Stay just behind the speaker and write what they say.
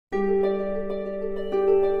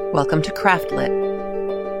Welcome to Craftlit,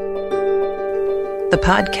 the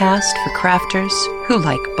podcast for crafters who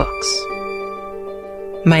like books.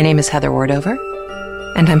 My name is Heather Wardover,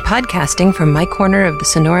 and I'm podcasting from my corner of the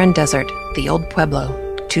Sonoran Desert, the Old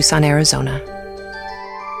Pueblo, Tucson, Arizona.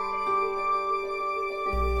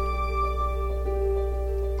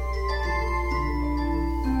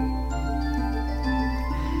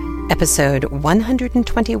 Episode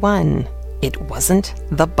 121, It Wasn't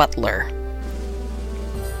the Butler.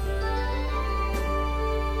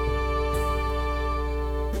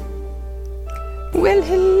 Well,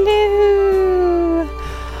 hello!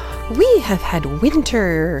 We have had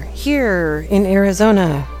winter here in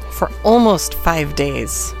Arizona for almost 5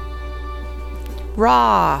 days.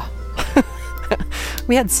 Raw!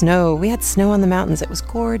 We had snow. We had snow on the mountains. It was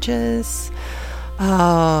gorgeous.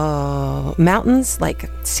 Mountains, like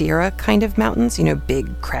Sierra kind of mountains, you know,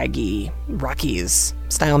 big, craggy, Rockies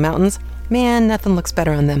style mountains. Man, nothing looks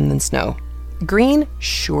better on them than snow. Green,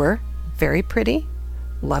 sure, very pretty.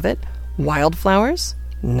 Love it. Wildflowers,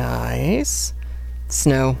 nice.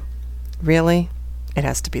 Snow, really? It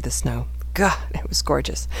has to be the snow. God, it was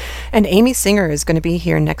gorgeous. And Amy Singer is going to be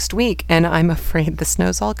here next week, and I'm afraid the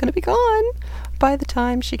snow's all going to be gone by the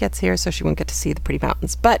time she gets here, so she won't get to see the pretty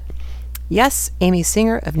mountains. But yes, Amy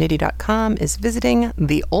Singer of Nitty.com is visiting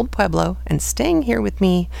the Old Pueblo and staying here with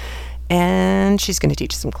me, and she's going to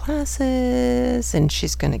teach some classes, and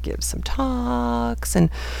she's going to give some talks, and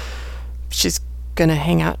she's going to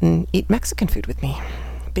hang out and eat Mexican food with me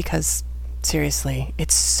because seriously,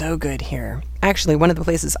 it's so good here. Actually, one of the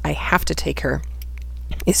places I have to take her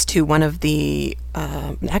is to one of the,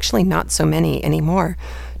 actually not so many anymore,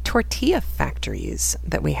 tortilla factories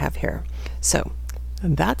that we have here. So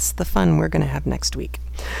that's the fun we're going to have next week.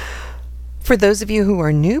 For those of you who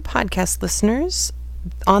are new podcast listeners,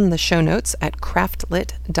 on the show notes at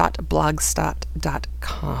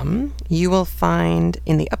craftlit.blogspot.com, you will find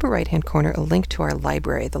in the upper right-hand corner a link to our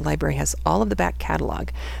library. The library has all of the back catalog.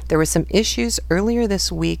 There were some issues earlier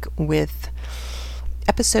this week with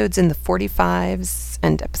episodes in the 45s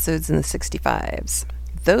and episodes in the 65s.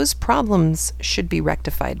 Those problems should be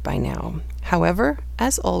rectified by now. However,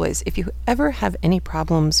 as always, if you ever have any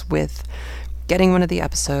problems with getting one of the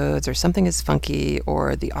episodes or something is funky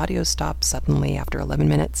or the audio stops suddenly after 11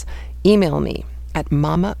 minutes, email me at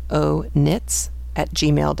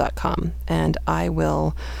mamaonits@gmail.com and I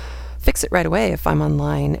will fix it right away if I'm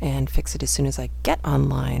online and fix it as soon as I get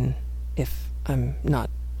online if I'm not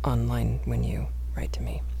online when you write to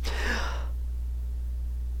me.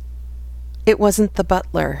 It wasn't the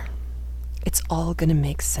butler. It's all going to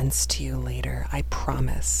make sense to you later, I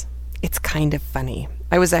promise. It's kind of funny.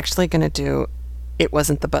 I was actually going to do It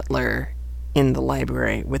Wasn't the Butler in the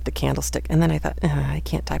library with the candlestick, and then I thought, I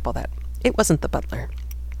can't type all that. It wasn't the butler.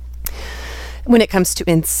 When it comes to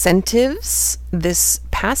incentives, this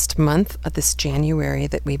past month, this January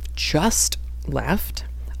that we've just left,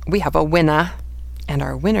 we have a winner, and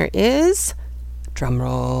our winner is,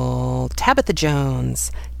 drumroll, Tabitha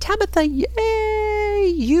Jones. Tabitha,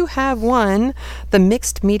 yay! You have won the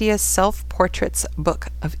Mixed Media Self-Portraits Book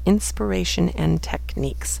of Inspiration and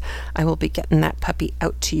Techniques. I will be getting that puppy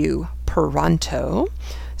out to you pronto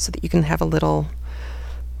so that you can have a little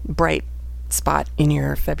bright spot in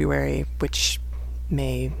your February, which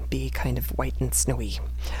may be kind of white and snowy.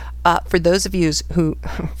 For those of yous,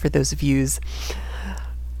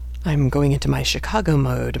 I'm going into my Chicago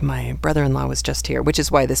mode. My brother-in-law was just here, which is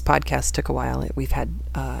why this podcast took a while. We've had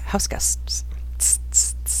house guests.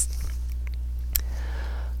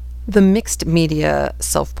 The Mixed Media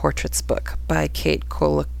Self-Portraits book by Kate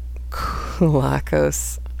Koulakos.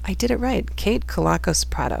 I did it right. Kate Koulakos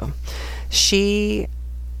Prado. She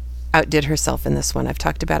outdid herself in this one. I've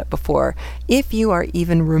talked about it before. If you are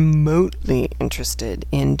even remotely interested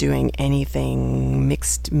in doing anything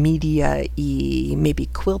mixed media-y, maybe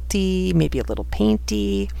quilty, maybe a little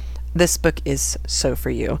painty, this book is so for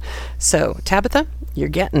you. So, Tabitha, you're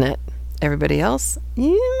getting it. Everybody else,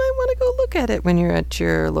 you might want to go look at it when you're at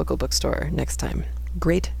your local bookstore next time.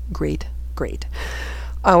 Great, great, great.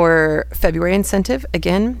 Our February incentive,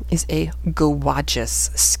 again, is a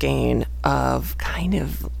gorgeous skein of kind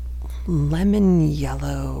of lemon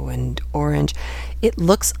yellow and orange. It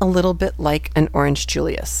looks a little bit like an Orange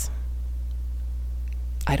Julius.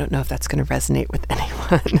 I don't know if that's going to resonate with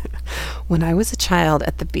anyone. When I was a child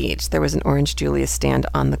at the beach, there was an Orange Julius stand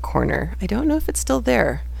on the corner. I don't know if it's still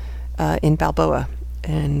there in Balboa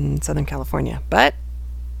in Southern California. But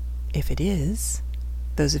if it is,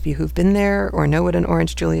 those of you who've been there or know what an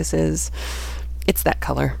Orange Julius is, it's that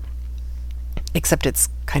color. Except it's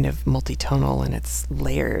kind of multi-tonal and it's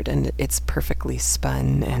layered and it's perfectly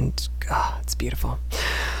spun and it's beautiful.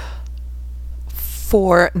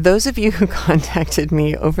 For those of you who contacted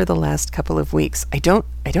me over the last couple of weeks, I don't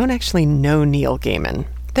actually know Neil Gaiman.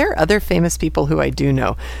 There are other famous people who I do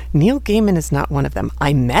know. Neil Gaiman is not one of them.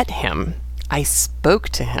 I met him. I spoke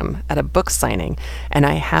to him at a book signing, and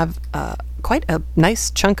I have quite a nice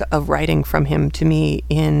chunk of writing from him to me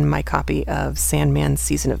in my copy of Sandman's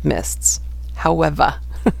Season of Mists. However,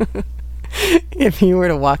 if you were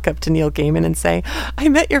to walk up to Neil Gaiman and say, "I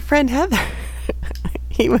met your friend Heather,"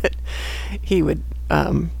 he would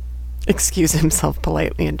excuse himself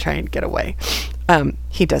politely and try and get away.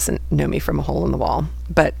 He doesn't know me from a hole in the wall,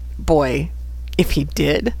 but boy, if he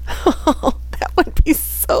did, that would be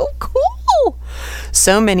so cool.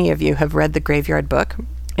 So many of you have read The Graveyard Book,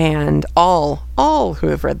 and all who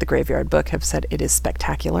have read The Graveyard Book have said it is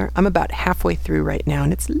spectacular. I'm about halfway through right now,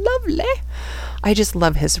 and it's lovely. I just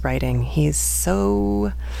love his writing. He's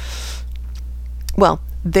so... Well,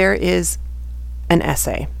 there is an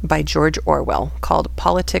essay by George Orwell called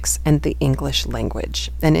Politics and the English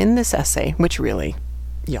Language. And in this essay, which really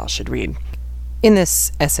y'all should read, in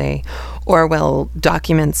this essay, Orwell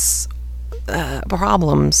documents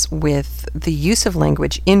problems with the use of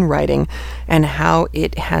language in writing and how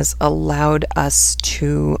it has allowed us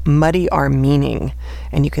to muddy our meaning.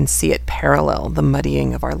 And you can see it parallel the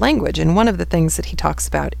muddying of our language. And one of the things that he talks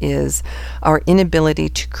about is our inability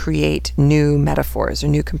to create new metaphors or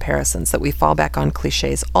new comparisons, that we fall back on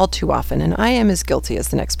cliches all too often. And I am as guilty as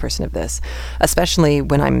the next person of this, especially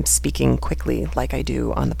when I'm speaking quickly like I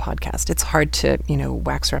do on the podcast. It's hard to,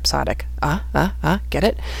 wax rhapsodic. Get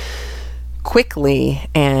it? Quickly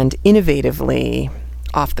and innovatively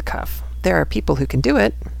off the cuff. There are people who can do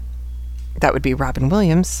it. That would be Robin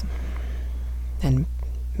Williams and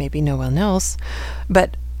maybe no one else.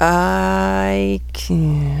 But I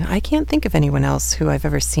can't think of anyone else who I've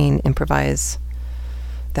ever seen improvise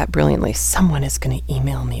that brilliantly. Someone is going to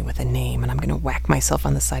email me with a name and I'm going to whack myself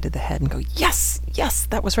on the side of the head and go, yes,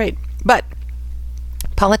 that was right. But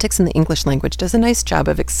Politics in the English Language does a nice job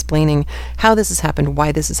of explaining how this has happened,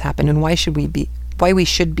 why this has happened, and why we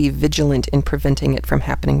should be vigilant in preventing it from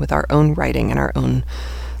happening with our own writing and our own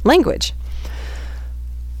language.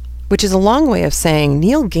 Which is a long way of saying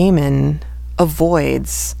Neil Gaiman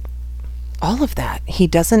avoids all of that. He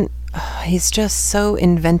doesn't, he's just so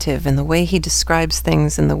inventive in the way he describes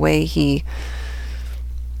things and the way he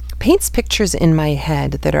paints pictures in my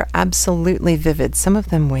head that are absolutely vivid, some of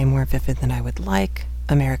them way more vivid than I would like.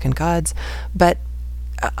 American Gods, but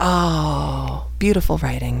beautiful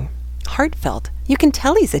writing, heartfelt. You can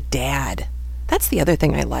tell he's a dad. That's the other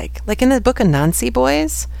thing I like. Like in the book of Nancy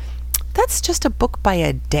Boys, that's just a book by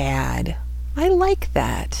a dad. I like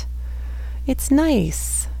that. It's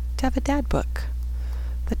nice to have a dad book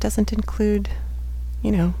that doesn't include,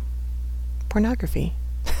 pornography.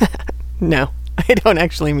 No, I don't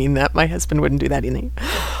actually mean that. My husband wouldn't do that either.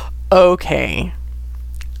 Okay.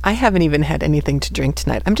 I haven't even had anything to drink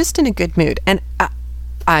tonight. I'm just in a good mood. And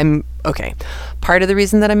I'm okay. Part of the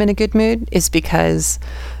reason that I'm in a good mood is because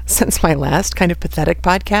since my last kind of pathetic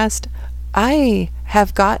podcast, I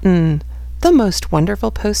have gotten the most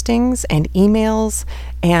wonderful postings and emails.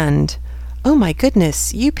 And oh my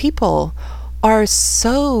goodness, you people are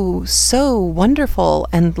so, so wonderful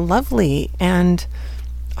and lovely and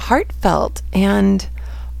heartfelt. And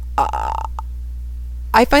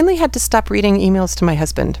I finally had to stop reading emails to my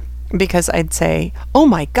husband because I'd say, "Oh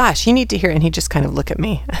my gosh, you need to hear," and he'd just kind of look at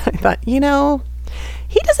me. I thought, he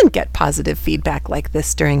doesn't get positive feedback like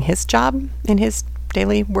this during his job in his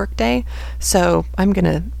daily workday, so I'm going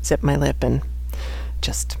to zip my lip and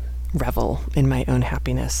just revel in my own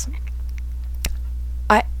happiness.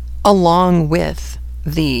 Along with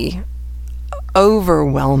the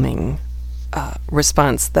overwhelming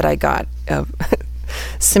response that I got of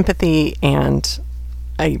sympathy and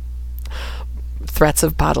threats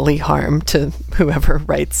of bodily harm to whoever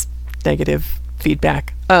writes negative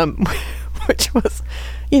feedback, which was,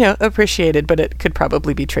 appreciated, but it could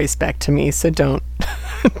probably be traced back to me. So don't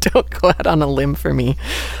go out on a limb for me.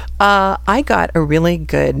 I got a really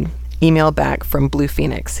good email back from Blue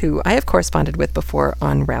Phoenix, who I have corresponded with before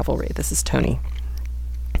on Ravelry. This is Tony.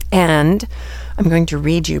 And I'm going to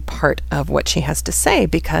read you part of what she has to say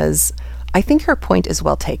because I think her point is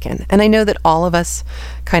well taken. And I know that all of us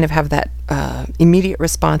kind of have that immediate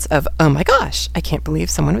response of, oh my gosh, I can't believe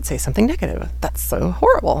someone would say something negative. That's so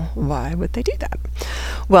horrible. Why would they do that?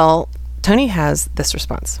 Well, Tony has this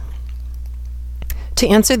response. To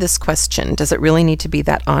answer this question, does it really need to be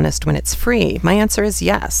that honest when it's free? My answer is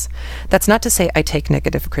yes. That's not to say I take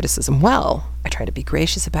negative criticism well. I try to be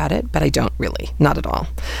gracious about it, but I don't really. Not at all.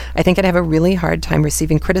 I think I'd have a really hard time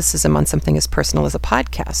receiving criticism on something as personal as a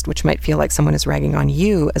podcast, which might feel like someone is ragging on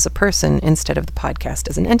you as a person instead of the podcast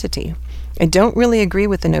as an entity. I don't really agree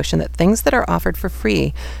with the notion that things that are offered for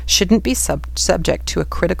free shouldn't be subject to a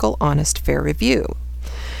critical, honest, fair review.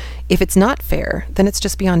 If it's not fair, then it's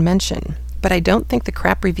just beyond mention. But I don't think the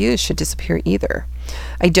crap reviews should disappear either.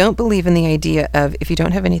 I don't believe in the idea of if you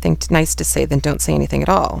don't have anything nice to say, then don't say anything at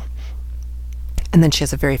all. And then she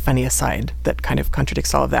has a very funny aside that kind of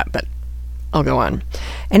contradicts all of that, but I'll go on.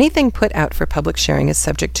 Anything put out for public sharing is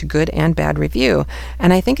subject to good and bad review,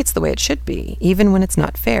 and I think it's the way it should be, even when it's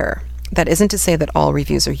not fair. That isn't to say that all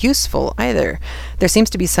reviews are useful either. There seems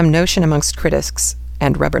to be some notion amongst critics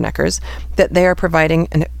and rubberneckers that they are providing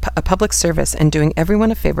a public service and doing everyone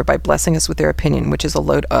a favor by blessing us with their opinion, which is a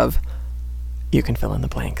load of, you can fill in the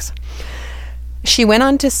blanks. She went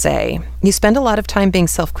on to say, you spend a lot of time being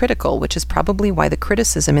self-critical, which is probably why the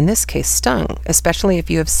criticism in this case stung, especially if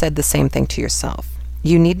you have said the same thing to yourself.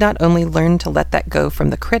 You need not only learn to let that go from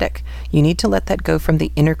the critic, you need to let that go from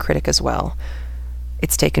the inner critic as well.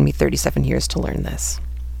 It's taken me 37 years to learn this.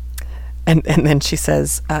 And then she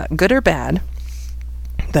says, good or bad,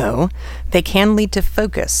 though, they can lead to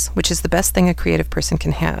focus, which is the best thing a creative person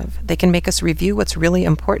can have. They can make us review what's really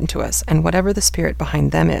important to us, and whatever the spirit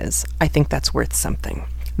behind them is, I think that's worth something.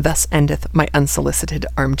 Thus endeth my unsolicited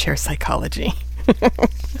armchair psychology,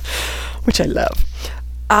 which I love.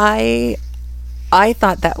 I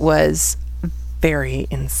thought that was very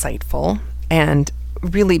insightful and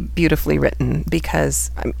really beautifully written,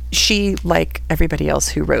 because she, like everybody else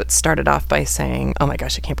who wrote, started off by saying, oh my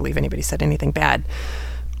gosh, I can't believe anybody said anything bad.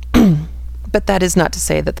 But that is not to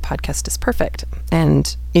say that the podcast is perfect.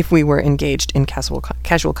 And if we were engaged in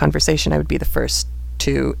casual conversation, I would be the first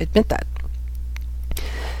to admit that.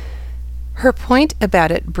 Her point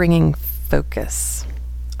about it bringing focus,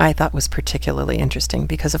 I thought was particularly interesting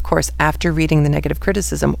because, of course, after reading the negative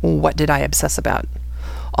criticism, what did I obsess about?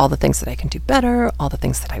 All the things that I can do better, all the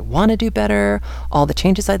things that I want to do better, all the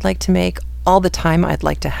changes I'd like to make, all the time I'd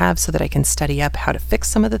like to have so that I can study up how to fix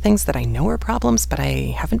some of the things that I know are problems, but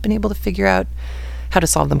I haven't been able to figure out how to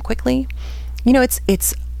solve them quickly. You know,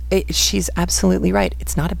 she's absolutely right.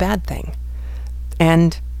 It's not a bad thing.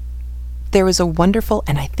 And there was a wonderful,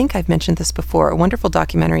 and I think I've mentioned this before, a wonderful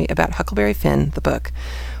documentary about Huckleberry Finn, the book,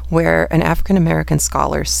 where an African-American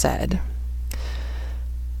scholar said,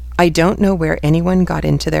 I don't know where anyone got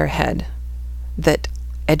into their head that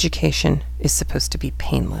education is supposed to be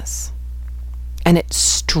painless. And it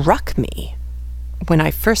struck me when I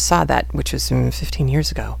first saw that, which was 15 years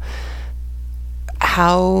ago,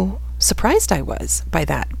 how surprised I was by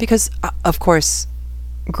that. Because, of course,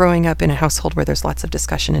 growing up in a household where there's lots of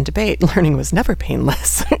discussion and debate, learning was never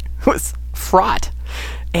painless. It was fraught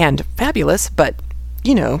and fabulous, but,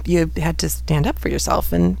 you know, you had to stand up for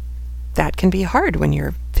yourself, and that can be hard when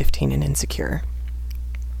you're 15 and insecure.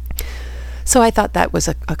 So I thought that was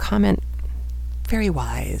a comment very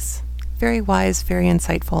wise, very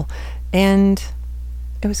insightful, and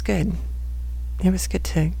it was good. It was good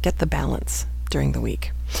to get the balance during the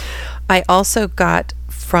week. I also got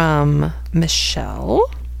from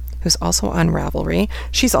Michelle, who's also on Ravelry.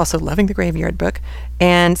 She's also loving the Graveyard Book,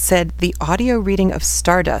 and said the audio reading of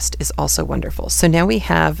Stardust is also wonderful. So now we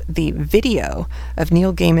have the video of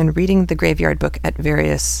Neil Gaiman reading the Graveyard Book at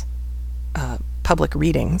various public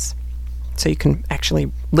readings. So you can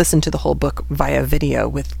actually listen to the whole book via video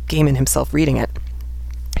with Gaiman himself reading it.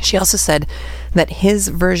 She also said that his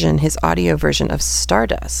audio version of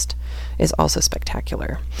Stardust is also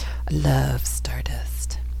spectacular. I love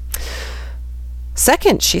Stardust.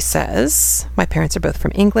 Second, she says, my parents are both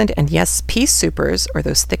from England, and yes, pea soupers, or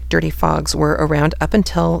those thick, dirty fogs, were around up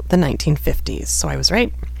until the 1950s. So I was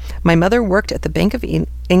right. My mother worked at the Bank of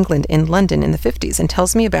England in London in the 50s and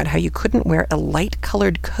tells me about how you couldn't wear a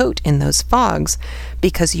light-colored coat in those fogs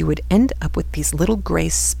because you would end up with these little gray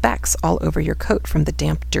specks all over your coat from the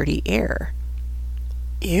damp, dirty air.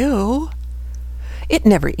 Ew. It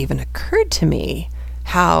never even occurred to me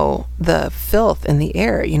how the filth in the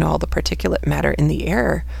air, all the particulate matter in the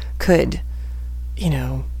air could,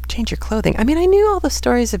 change your clothing. I mean, I knew all the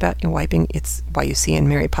stories about wiping. It's why you see in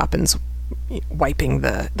Mary Poppins wiping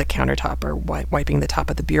the countertop or wiping the top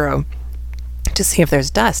of the bureau to see if there's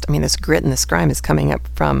dust. I mean, this grit and this grime is coming up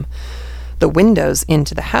from the windows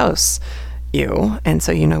into the house. And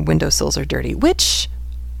so, windowsills are dirty, which,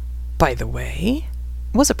 by the way,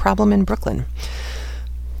 was a problem in Brooklyn.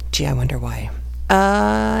 Gee, I wonder why.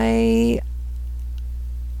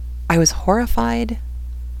 I was horrified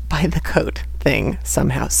by the coat thing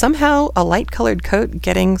somehow. Somehow a light-colored coat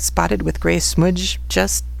getting spotted with gray smudge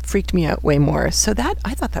just freaked me out way more. So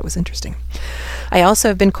I thought that was interesting. I also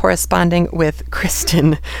have been corresponding with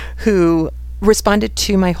Kristen, who responded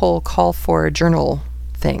to my whole call for journal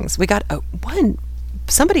things. We got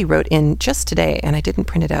somebody wrote in just today, and I didn't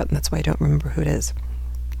print it out, and that's why I don't remember who it is.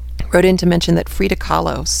 Wrote in to mention that Frida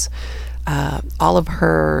Kahlo's, all of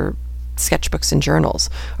her sketchbooks and journals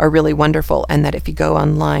are really wonderful, and that if you go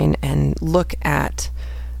online and look at,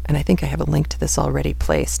 and I think I have a link to this already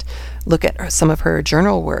placed, look at some of her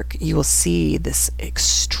journal work, you will see this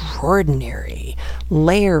extraordinary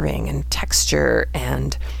layering and texture,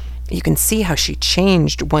 and you can see how she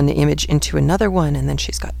changed one image into another one, and then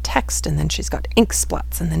she's got text, and then she's got ink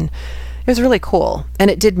spots, and then it was really cool.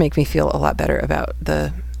 And it did make me feel a lot better about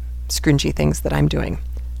the scrungy things that I'm doing.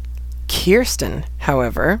 Kirsten,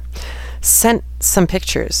 however, sent some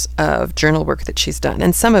pictures of journal work that she's done,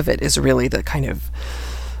 and some of it is really the kind of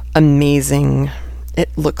amazing, it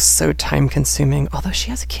looks so time-consuming, although she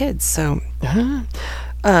has kids, so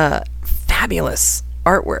fabulous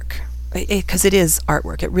artwork, because it is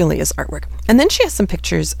artwork. It really is artwork. And then she has some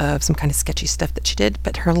pictures of some kind of sketchy stuff that she did,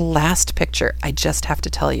 but her last picture, I just have to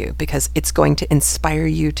tell you, because it's going to inspire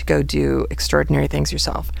you to go do extraordinary things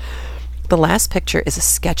yourself. The last picture is a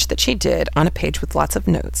sketch that she did on a page with lots of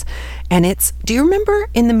notes. And do you remember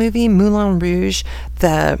in the movie Moulin Rouge,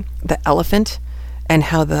 the elephant, and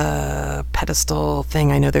how the pedestal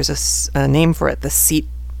thing, I know there's a name for it, the seat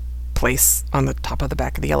place on the top of the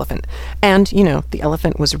back of the elephant. And, the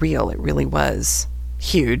elephant was real. It really was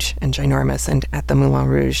huge and ginormous. And at the Moulin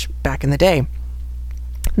Rouge back in the day,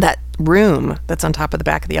 that room that's on top of the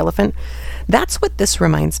back of the elephant, that's what this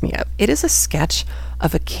reminds me of. It is a sketch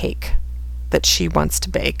of a cake that she wants to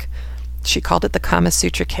bake. She called it the Kama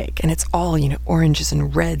Sutra cake, and it's all, oranges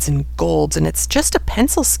and reds and golds, and it's just a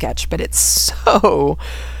pencil sketch, but it's so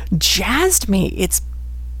jazzed me. It's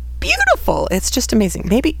beautiful. It's just amazing.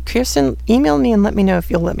 Maybe, Kirsten, email me and let me know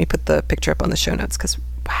if you'll let me put the picture up on the show notes, because,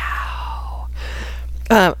 wow.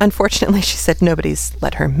 Unfortunately, she said nobody's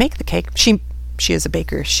let her make the cake. She is a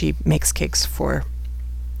baker. She makes cakes for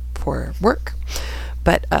work,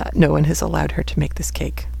 but no one has allowed her to make this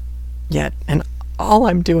cake yet, and all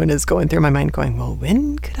I'm doing is going through my mind going, well,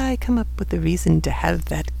 when could I come up with a reason to have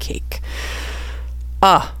that cake?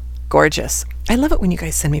 Gorgeous. I love it when you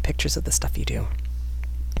guys send me pictures of the stuff you do.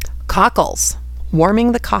 Cockles.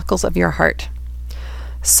 Warming the cockles of your heart.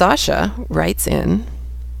 Sasha writes in,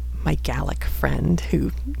 my Gaelic friend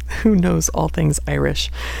who knows all things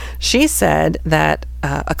Irish. She said that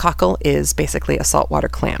a cockle is basically a saltwater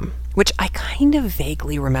clam, which I kind of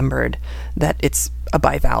vaguely remembered that it's a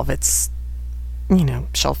bivalve. It's,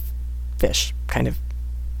 shellfish kind of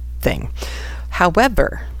thing.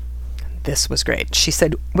 However, this was great. She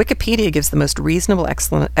said, Wikipedia gives the most reasonable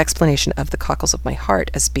explanation of the cockles of my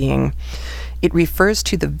heart as being, it refers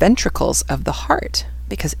to the ventricles of the heart,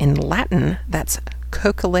 because in Latin, that's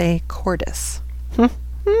coccolae cordis.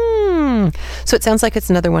 So it sounds like it's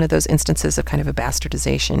another one of those instances of kind of a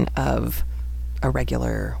bastardization of a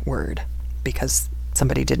regular word, because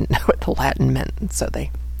somebody didn't know what the Latin meant, so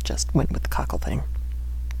they just went with the cockle thing.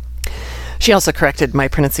 She also corrected my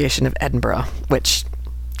pronunciation of Edinburgh, which,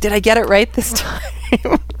 did I get it right this time?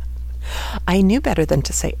 I knew better than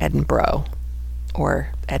to say Edinburgh, or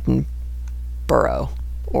Edinburgh,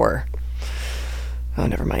 or, oh,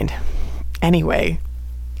 never mind. Anyway,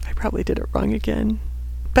 I probably did it wrong again.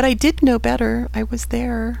 But I did know better. I was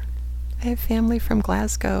there. I have family from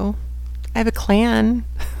Glasgow. I have a clan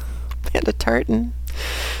and a tartan.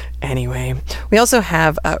 Anyway, we also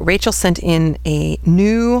have Rachel sent in a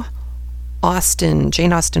new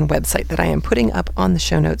Jane Austen website that I am putting up on the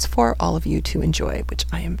show notes for all of you to enjoy, which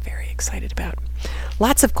I am very excited about.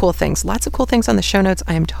 Lots of cool things on the show notes.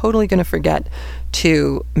 I am totally going to forget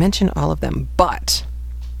to mention all of them, but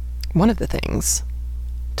one of the things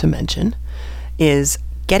to mention is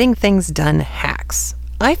getting things done hacks.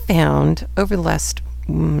 I found over the last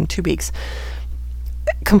 2 weeks,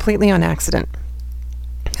 completely on accident,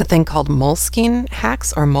 a thing called Moleskine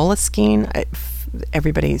hacks, or Moleskine.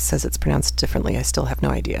 Everybody says it's pronounced differently. I still have no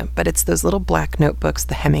idea. But it's those little black notebooks,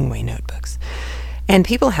 the Hemingway notebooks. And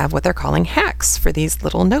people have what they're calling hacks for these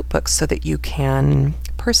little notebooks so that you can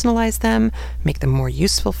personalize them, make them more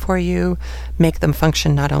useful for you, make them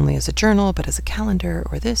function not only as a journal, but as a calendar,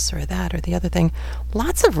 or this or that or the other thing.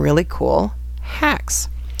 Lots of really cool hacks,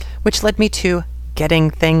 which led me to getting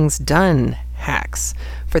things done hacks.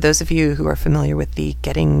 For those of you who are familiar with the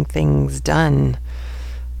getting things done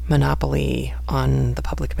monopoly on the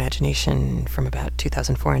public imagination from about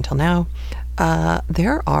 2004 until now,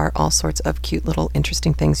 there are all sorts of cute little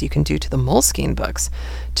interesting things you can do to the Moleskine books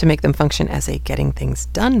to make them function as a getting things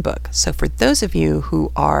done book. So for those of you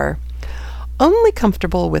who are only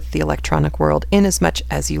comfortable with the electronic world in as much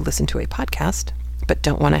as you listen to a podcast, but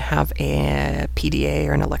don't want to have a PDA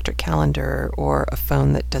or an electric calendar or a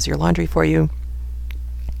phone that does your laundry for you,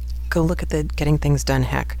 go look at the Getting Things Done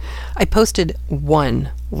hack. I posted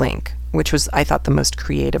one link, which was, I thought, the most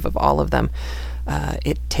creative of all of them.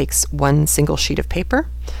 It takes one single sheet of paper,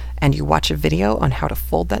 and you watch a video on how to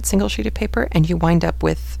fold that single sheet of paper, and you wind up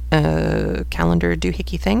with a calendar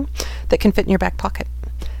doohickey thing that can fit in your back pocket,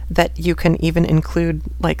 that you can even include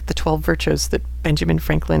like the 12 virtues that Benjamin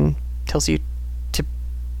Franklin tells you to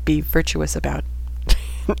be virtuous about.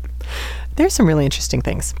 There's some really interesting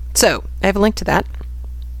things. So I have a link to that.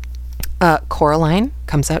 Coraline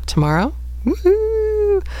comes out tomorrow.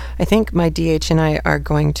 Woohoo! I think my DH and I are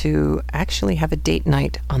going to actually have a date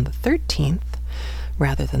night on the 13th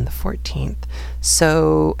rather than the 14th.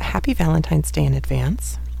 So happy Valentine's Day in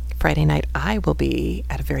advance. Friday night I will be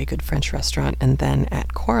at a very good French restaurant, and then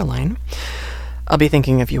at Coraline I'll be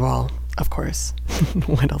thinking of you all, of course.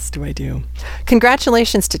 What else do I do?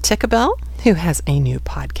 Congratulations to Tickabell, who has a new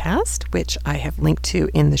podcast, which I have linked to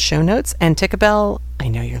in the show notes. And Tickabell, I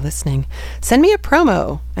know you're listening. Send me a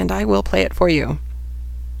promo and I will play it for you.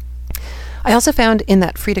 I also found in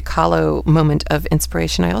that Frida Kahlo moment of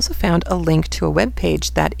inspiration, I also found a link to a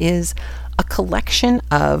webpage that is a collection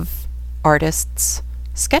of artists'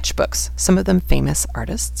 sketchbooks, some of them famous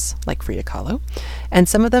artists like Frida Kahlo, and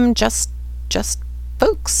some of them just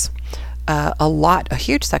folks. A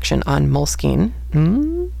huge section on Moleskine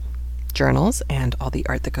journals and all the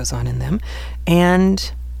art that goes on in them,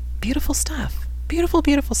 and beautiful stuff. Beautiful,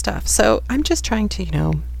 beautiful stuff. So I'm just trying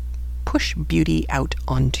to, push beauty out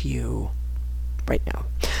onto you right now.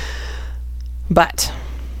 But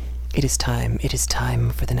it is time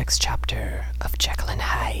for the next chapter of Jekyll and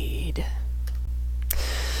Hyde.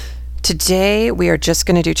 Today we are just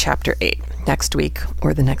going to do chapter 8. Next week,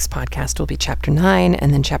 or the next podcast, will be chapter 9,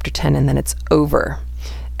 and then chapter 10, and then it's over.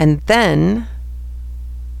 And then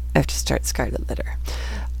I have to start Scarlet Letter,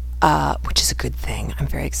 which is a good thing. I'm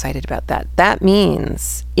very excited about that. That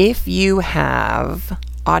means if you have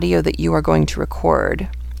audio that you are going to record,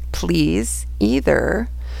 please either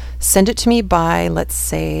send it to me by, let's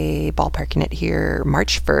say, ballparking it here,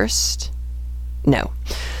 March 1st. No.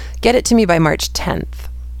 Get it to me by March 10th.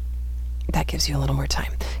 That gives you a little more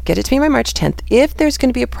time. Get it to me by March 10th. If there's going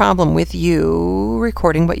to be a problem with you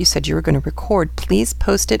recording what you said you were going to record, please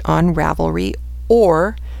post it on Ravelry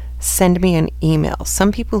or send me an email.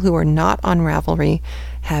 Some people who are not on Ravelry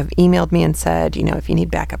have emailed me and said, if you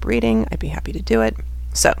need backup reading, I'd be happy to do it.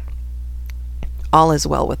 So, all is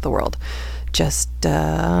well with the world. Just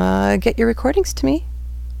get your recordings to me.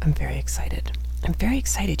 I'm very excited.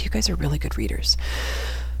 You guys are really good readers.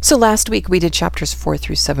 So last week we did chapters 4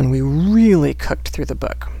 through 7. We really cooked through the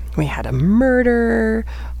book. We had a murder.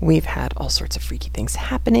 We've had all sorts of freaky things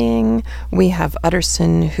happening. We have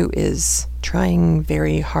Utterson, who is trying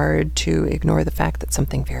very hard to ignore the fact that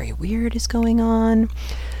something very weird is going on.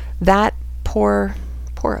 That poor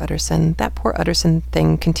Utterson. That poor Utterson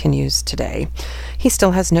thing continues today. He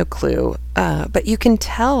still has no clue. But you can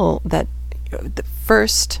tell that the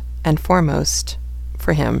first and foremost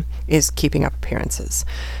for him is keeping up appearances.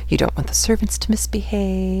 You don't want the servants to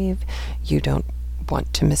misbehave. You don't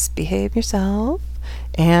want to misbehave yourself.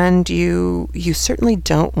 And you certainly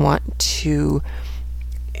don't want to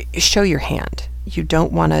show your hand. You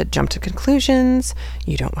don't want to jump to conclusions.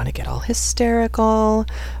 You don't want to get all hysterical.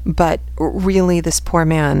 But really, this poor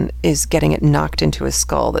man is getting it knocked into his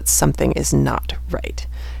skull that something is not right.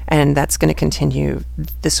 And that's going to continue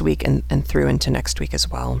this week and through into next week as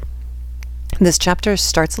well. This chapter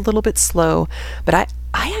starts a little bit slow, but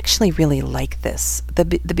I actually really like this. The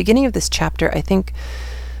beginning of this chapter, I think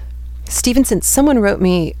Stevenson, someone wrote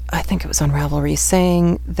me, I think it was on Ravelry,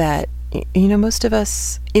 saying that, most of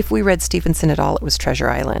us, if we read Stevenson at all, it was Treasure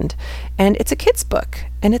Island. And it's a kid's book,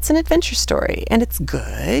 and it's an adventure story, and it's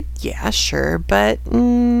good, yeah, sure, but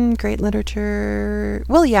great literature.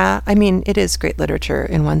 Well, yeah, it is great literature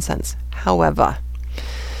in one sense. However,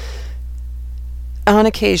 on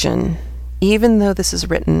occasion, even though this is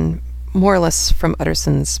written more or less from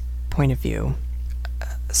Utterson's point of view,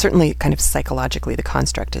 certainly kind of psychologically the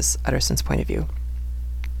construct is Utterson's point of view,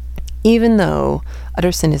 even though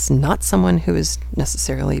Utterson is not someone who is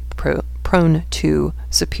necessarily prone to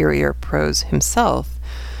superior prose himself,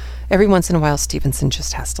 every once in a while Stevenson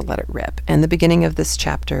just has to let it rip. And the beginning of this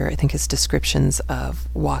chapter, I think his descriptions of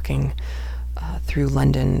walking through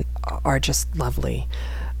London are just lovely.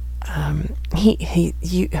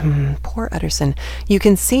 Poor Utterson. You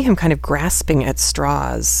can see him kind of grasping at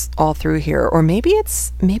straws all through here, or maybe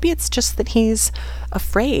it's just that he's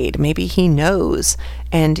afraid. Maybe he knows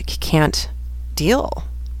and can't deal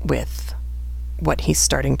with what he's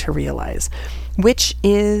starting to realize, which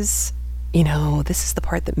is, this is the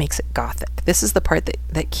part that makes it gothic. This is the part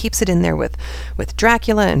that keeps it in there with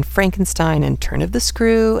Dracula and Frankenstein and Turn of the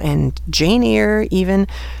Screw and Jane Eyre, even.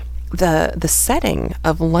 The setting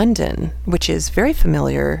of London, which is very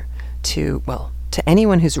familiar to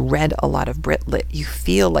anyone who's read a lot of Brit Lit. You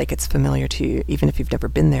feel like it's familiar to you, even if you've never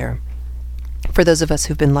been there. For those of us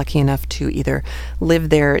who've been lucky enough to either live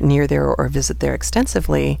there, near there, or visit there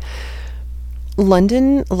extensively,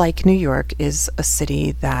 London, like New York, is a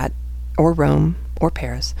city that, or Rome, or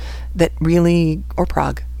Paris, that really, or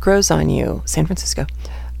Prague, grows on you. San Francisco,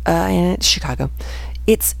 and Chicago.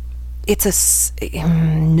 It's a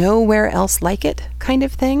nowhere else like it kind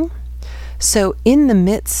of thing. So in the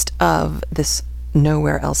midst of this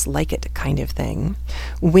nowhere else like it kind of thing,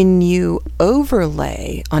 when you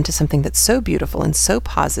overlay onto something that's so beautiful and so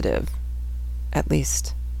positive, at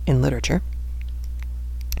least in literature,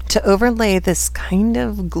 to overlay this kind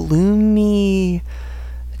of gloomy,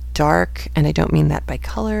 dark, and I don't mean that by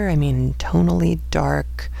color, I mean tonally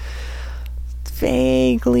dark,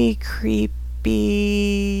 vaguely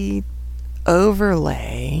creepy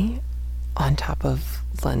overlay on top of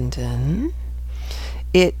London,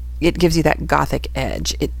 it gives you that gothic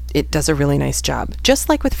edge. It does a really nice job. Just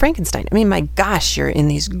like with Frankenstein. I mean, my gosh, you're in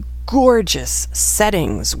these gorgeous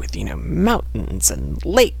settings with, mountains and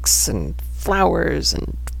lakes and flowers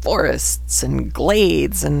and forests and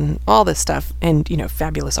glades and all this stuff and,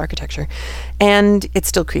 fabulous architecture. And it's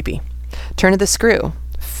still creepy. Turn of the Screw.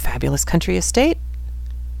 Fabulous country estate.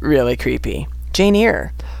 Really creepy. Jane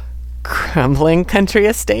Eyre. Crumbling country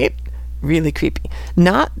estate. Really creepy.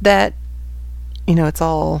 Not that, it's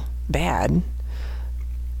all bad.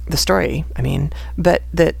 The story, I mean, but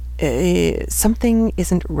that something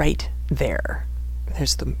isn't right there.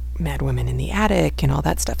 There's the mad woman in the attic and all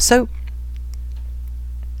that stuff. So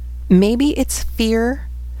maybe it's fear.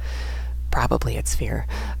 Probably it's fear.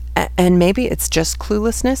 And maybe it's just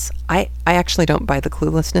cluelessness. I actually don't buy the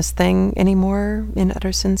cluelessness thing anymore in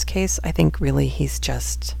Utterson's case. I think really he's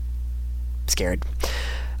just scared.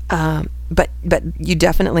 But you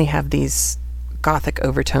definitely have these gothic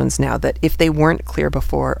overtones now that if they weren't clear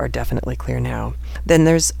before are definitely clear now. Then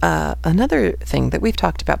there's another thing that we've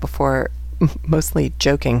talked about before, mostly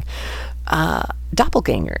joking,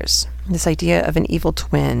 doppelgangers. This idea of an evil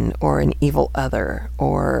twin or an evil other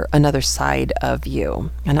or another side of you.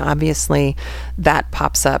 And obviously that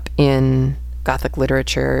pops up in Gothic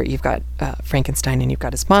literature. You've got Frankenstein and you've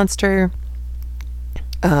got his monster.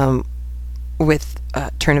 With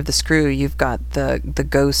Turn of the Screw, you've got the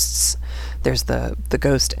ghosts. There's the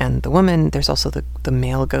ghost and the woman. There's also the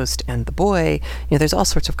male ghost and the boy. There's all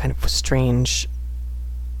sorts of kind of strange,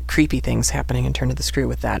 creepy things happening in Turn of the Screw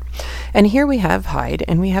with that. And here we have Hyde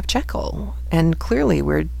and we have Jekyll. And clearly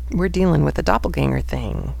we're dealing with a doppelganger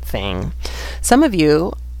thing. Some of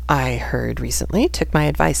you, I heard recently, took my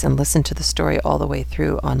advice and listened to the story all the way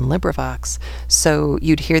through on LibriVox. So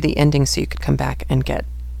you'd hear the ending so you could come back and get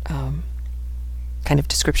kind of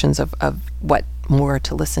descriptions of what more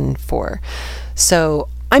to listen for. So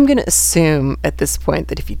I'm going to assume at this point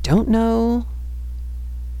that if you don't know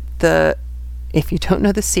the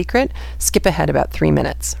secret, skip ahead about 3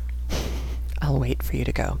 minutes. I'll wait for you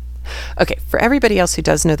to go. Okay, for everybody else who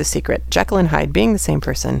does know the secret, Jekyll and Hyde being the same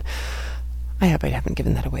person, I hope I haven't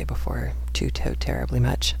given that away before too terribly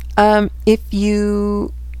much. If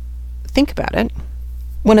you think about it,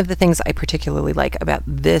 one of the things I particularly like about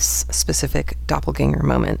this specific doppelganger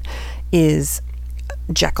moment is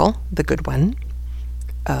Jekyll, the good one,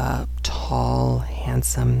 tall,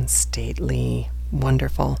 handsome, stately,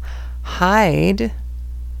 wonderful. Hyde,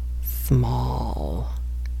 small,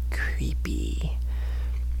 creepy.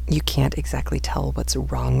 You can't exactly tell what's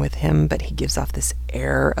wrong with him, but he gives off this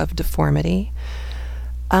air of deformity.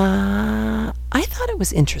 I thought it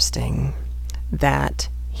was interesting that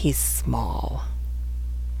he's small.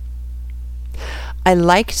 I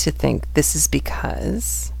like to think this is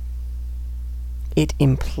because it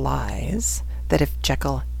implies that if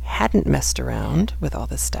Jekyll hadn't messed around with all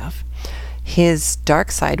this stuff, his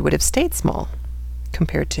dark side would have stayed small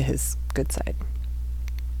compared to his good side.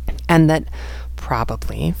 And that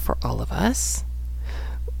probably for all of us,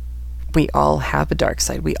 we all have a dark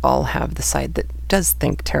side. We all have the side that does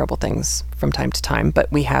think terrible things from time to time,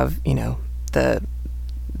 but we have,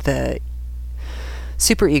 the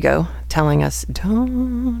super ego telling us,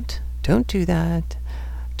 don't do that.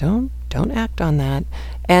 Don't Don't act on that.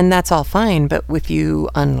 And that's all fine, but if you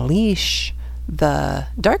unleash the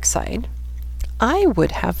dark side, I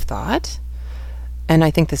would have thought, and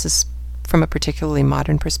I think this is from a particularly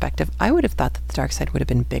modern perspective, I would have thought that the dark side would have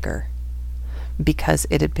been bigger because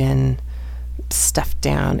it had been stuffed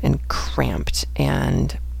down and cramped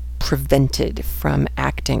and prevented from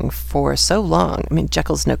acting for so long. I mean,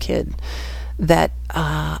 Jekyll's no kid. That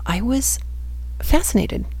I was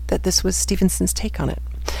fascinated that this was Stevenson's take on it.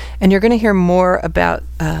 And you're going to hear more about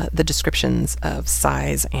the descriptions of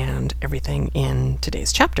size and everything in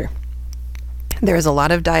today's chapter. There is a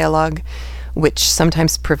lot of dialogue which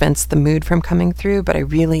sometimes prevents the mood from coming through, but I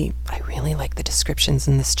really like the descriptions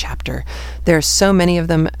in this chapter. There are so many of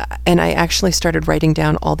them, and I actually started writing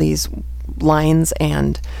down all these lines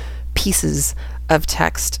and pieces of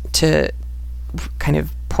text to kind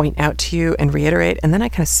of point out to you and reiterate, and then I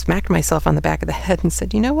kind of smacked myself on the back of the head and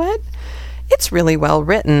said, you know what? It's really well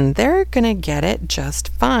written. They're going to get it just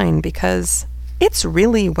fine because it's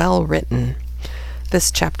really well written.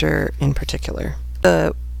 This chapter in particular.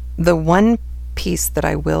 The one piece that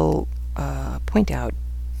I will point out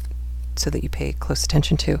so that you pay close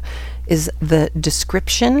attention to is the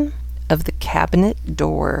description of the cabinet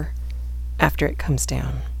door after it comes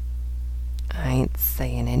down. I ain't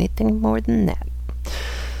saying anything more than that.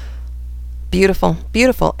 Beautiful,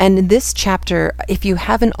 beautiful. And in this chapter, if you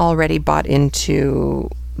haven't already bought into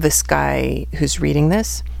this guy who's reading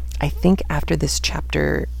this, I think after this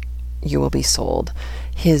chapter, you will be sold.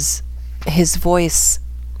 His voice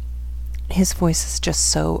is just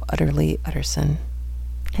so utterly Utterson.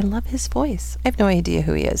 I love his voice. I have no idea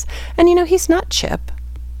who he is. And he's not Chip.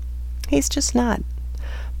 He's just not.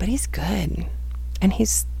 But he's good. And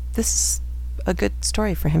this is a good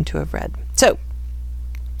story for him to have read. So,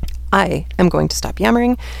 I am going to stop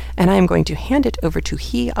yammering, and I am going to hand it over to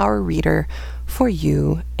he, our reader, for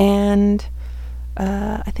you. And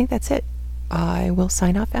I think that's it. I will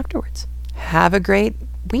sign off afterwards. Have a great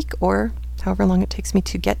week, or however long it takes me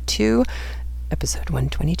to get to episode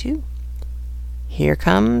 122. Here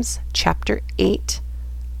comes Chapter 8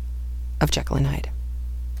 of Jekyll and Hyde.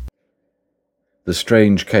 The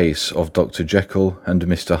Strange Case of Dr. Jekyll and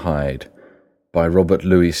Mr. Hyde by Robert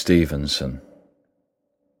Louis Stevenson.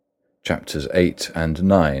 Chapters 8 and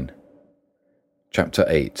 9. Chapter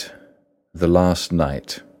 8. The Last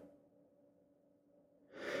Night.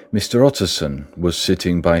 Mr. Utterson was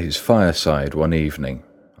sitting by his fireside one evening,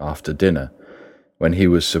 after dinner, when he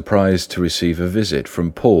was surprised to receive a visit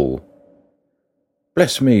from Paul.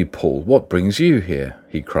 "Bless me, Paul, what brings you here?"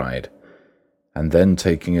 he cried. And then,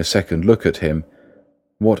 taking a second look at him,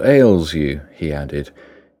 "What ails you?" he added.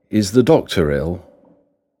 "Is the doctor ill?"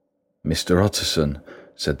 "Mr. Utterson,"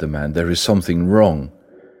 said the man, "there is something wrong."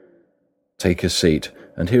 "Take a seat,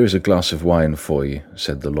 and here is a glass of wine for you,"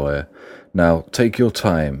 said the lawyer. "Now take your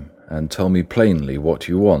time, and tell me plainly what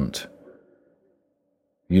you want."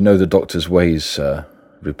 "You know the doctor's ways, sir,"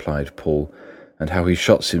 replied Paul, "and how he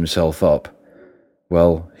shuts himself up.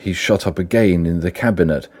 Well, he's shut up again in the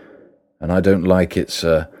cabinet, and I don't like it,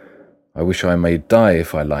 sir. I wish I may die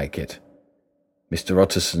if I like it. Mr.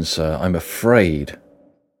 Utterson, sir, I'm afraid."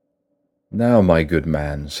 "Now, my good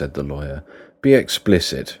man," said the lawyer, "be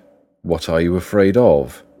explicit. What are you afraid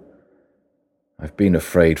of?" "I've been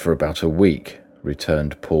afraid for about a week,"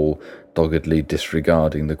 returned Paul, doggedly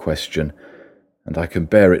disregarding the question, "and I can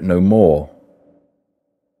bear it no more."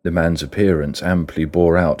 The man's appearance amply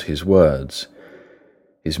bore out his words.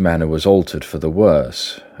 His manner was altered for the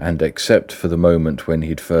worse, and except for the moment when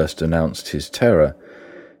he'd first announced his terror,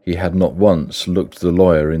 he had not once looked the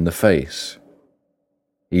lawyer in the face.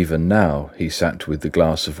 Even now he sat with the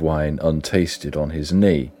glass of wine untasted on his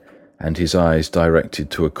knee, and his eyes directed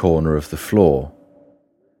to a corner of the floor.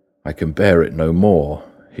 "I can bear it no more,"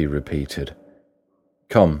 he repeated.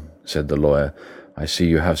 "Come," said the lawyer, "I see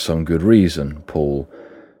you have some good reason, Paul.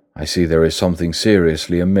 I see there is something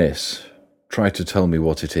seriously amiss. Try to tell me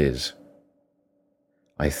what it is."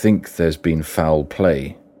 "I think there's been foul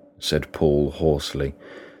play," said Paul hoarsely.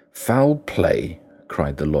 "Foul play?"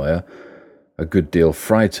 cried the lawyer, a good deal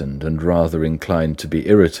frightened and rather inclined to be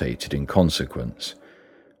irritated in consequence.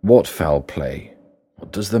 "What foul play?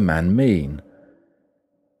 What does the man mean?"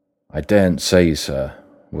 "I daren't say, sir,"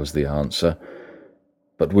 was the answer.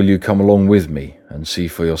 "But will you come along with me and see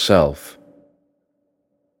for yourself?"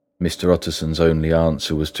 Mr. Utterson's only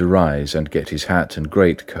answer was to rise and get his hat and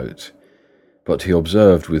greatcoat, but he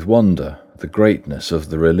observed with wonder the greatness of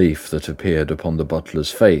the relief that appeared upon the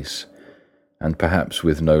butler's face, and perhaps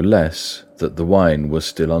with no less that the wine was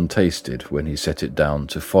still untasted when he set it down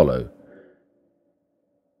to follow.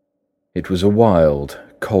 It was a wild,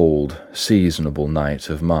 cold, seasonable night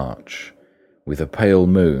of March, with a pale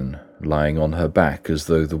moon lying on her back as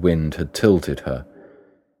though the wind had tilted her,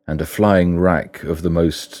 and a flying wrack of the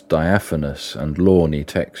most diaphanous and lawny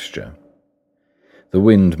texture. The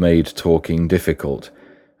wind made talking difficult,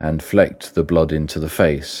 and flecked the blood into the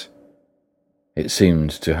face. It seemed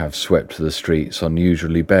to have swept the streets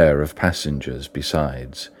unusually bare of passengers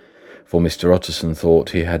besides, for Mr. Utterson thought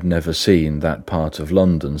he had never seen that part of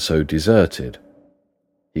London so deserted.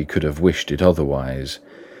 He could have wished it otherwise.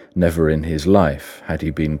 Never in his life had he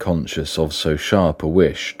been conscious of so sharp a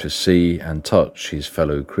wish to see and touch his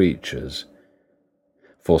fellow creatures.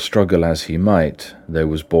 For struggle as he might, there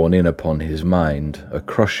was borne in upon his mind a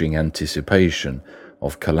crushing anticipation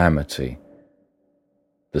of calamity.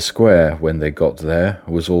 The square, when they got there,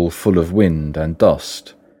 was all full of wind and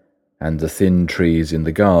dust, and the thin trees in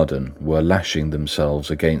the garden were lashing themselves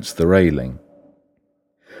against the railing.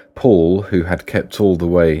 Paul, who had kept all the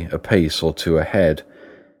way a pace or two ahead,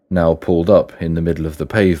 now pulled up in the middle of the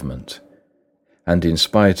pavement, and in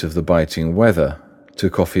spite of the biting weather,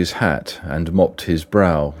 took off his hat and mopped his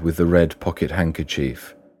brow with the red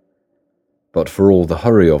pocket-handkerchief. But for all the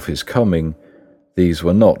hurry of his coming, these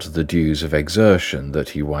were not the dews of exertion that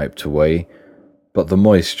he wiped away, but the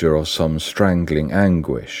moisture of some strangling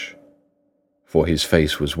anguish. For his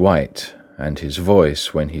face was white, and his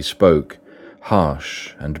voice, when he spoke,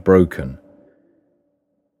 harsh and broken.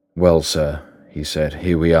 "Well, sir," he said,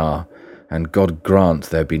 "here we are, and God grant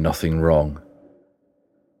there be nothing wrong."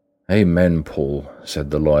 "Amen, Paul,"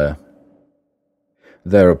 said the lawyer.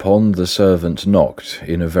 Thereupon the servant knocked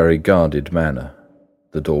in a very guarded manner.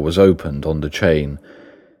 The door was opened on the chain,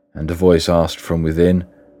 and a voice asked from within,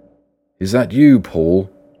 "Is that you, Paul?"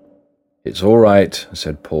 "It's all right,"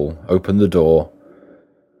 said Paul. "Open the door."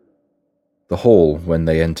 The hall, when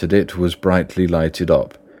they entered it, was brightly lighted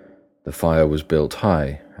up. The fire was built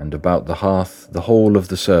high, and about the hearth the whole of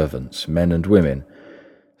the servants, men and women,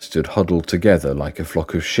 stood huddled together like a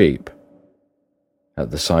flock of sheep.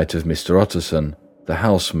 At the sight of Mr. Utterson, the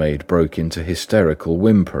housemaid broke into hysterical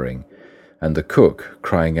whimpering, and the cook,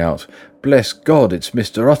 crying out, "Bless God, it's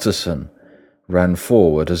Mr. Utterson!" ran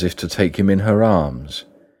forward as if to take him in her arms.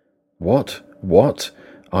 What?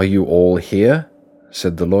 Are you all here?"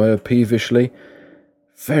 said the lawyer peevishly.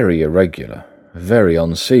 "Very irregular, very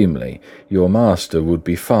unseemly. Your master would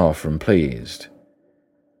be far from pleased."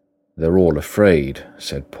 "They're all afraid,"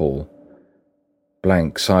 said Paul.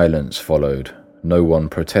 Blank silence followed, no one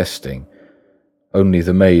protesting. Only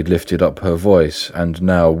the maid lifted up her voice and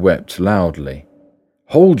now wept loudly.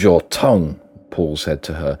 "Hold your tongue," Paul said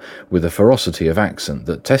to her, with a ferocity of accent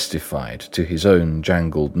that testified to his own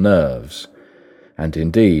jangled nerves. And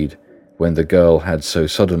indeed, when the girl had so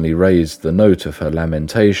suddenly raised the note of her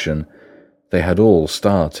lamentation, they had all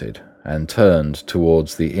started and turned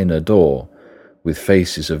towards the inner door with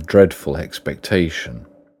faces of dreadful expectation.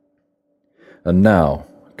 "And now,"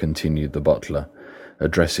 continued the butler,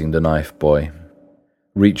 addressing the knife boy,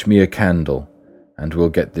 "reach me a candle, and we'll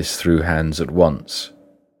get this through hands at once."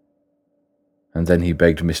 And then he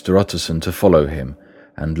begged Mr. Utterson to follow him,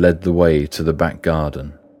 and led the way to the back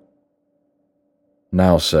garden.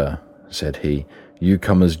 "Now, sir," said he, "you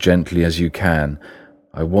come as gently as you can.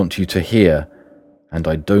 I want you to hear, and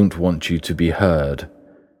I don't want you to be heard.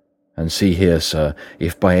 And see here, sir,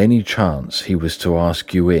 if by any chance he was to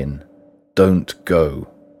ask you in, don't go."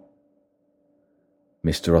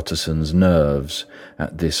 Mr. Utterson's nerves,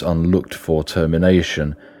 at this unlooked-for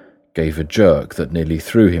termination, gave a jerk that nearly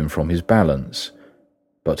threw him from his balance,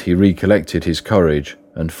 but he recollected his courage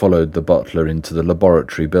and followed the butler into the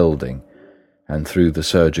laboratory building, and through the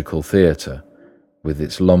surgical theatre, with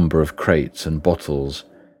its lumber of crates and bottles,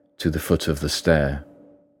 to the foot of the stair.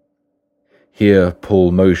 Here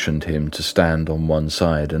Paul motioned him to stand on one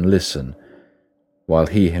side and listen, while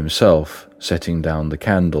he himself, setting down the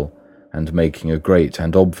candle and making a great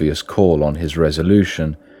and obvious call on his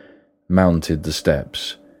resolution, mounted the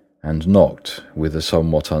steps and knocked with a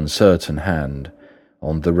somewhat uncertain hand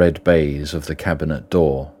on the red baize of the cabinet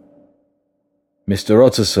door. "Mr.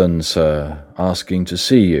 Utterson, sir, asking to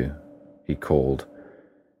see you," he called,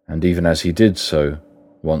 and even as he did so,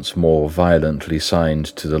 once more violently signed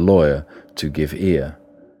to the lawyer to give ear.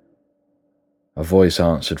 A voice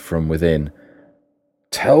answered from within.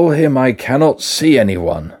 "Tell him I cannot see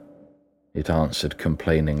anyone," it answered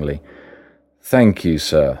complainingly. "Thank you,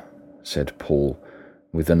 sir," said Paul,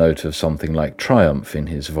 with a note of something like triumph in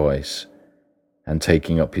his voice, and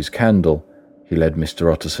taking up his candle, he led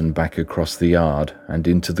Mr. Utterson back across the yard and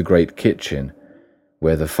into the great kitchen,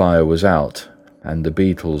 where the fire was out and the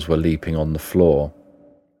beetles were leaping on the floor.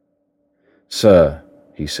 "Sir,"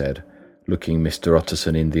 he said, looking Mr.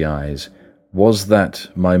 Utterson in the eyes. "Was that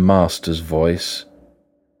my master's voice?"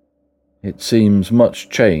 "It seems much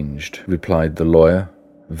changed," replied the lawyer,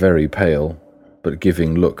 very pale, but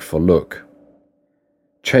giving look for look.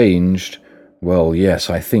 "Changed? Well, yes,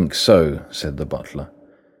 I think so," said the butler.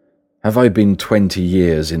 "Have I been 20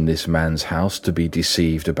 years in this man's house to be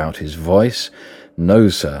deceived about his voice? No,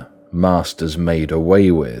 sir, master's made away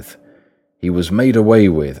with. He was made away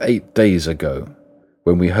with 8 days ago,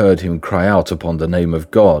 when we heard him cry out upon the name of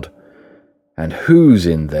God. And who's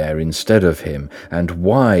in there instead of him, and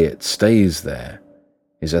why it stays there,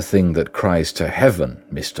 is a thing that cries to heaven,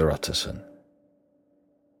 Mr. Utterson."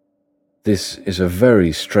 "This is a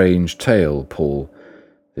very strange tale, Paul.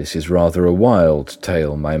 This is rather a wild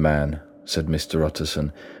tale, my man," said Mr.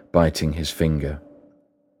 Utterson, biting his finger.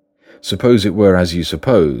 "Suppose it were as you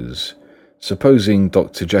suppose. Supposing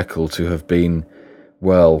Dr. Jekyll to have been,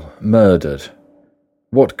 well, murdered.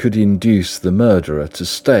 What could induce the murderer to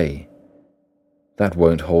stay? That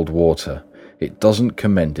won't hold water. It doesn't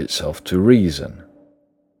commend itself to reason."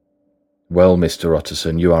 "Well, Mr.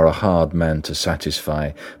 Utterson, you are a hard man to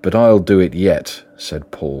satisfy, but I'll do it yet," said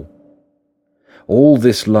Paul. "All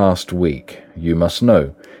this last week, you must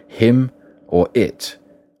know, him or it,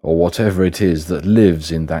 or whatever it is that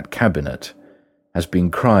lives in that cabinet, has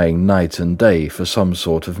been crying night and day for some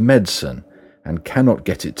sort of medicine, and cannot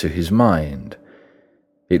get it to his mind.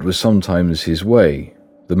 It was sometimes his way,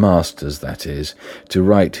 the master's that is, to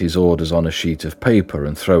write his orders on a sheet of paper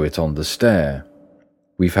and throw it on the stair.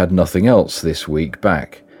 We've had nothing else this week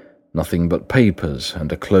back, nothing but papers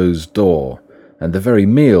and a closed door, and the very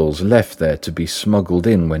meals left there to be smuggled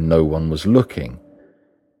in when no one was looking.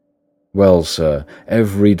 Well, sir,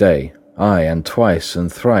 every day, aye, and twice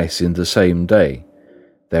and thrice in the same day,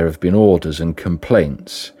 there have been orders and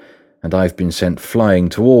complaints, and I've been sent flying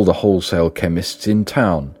to all the wholesale chemists in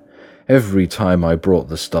town. Every time I brought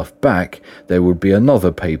the stuff back, there would be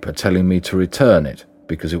another paper telling me to return it,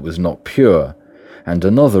 because it was not pure, and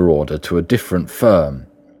another order to a different firm.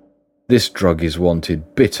 This drug is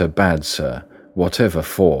wanted bitter bad, sir, whatever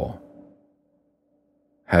for."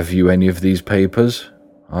 "Have you any of these papers?"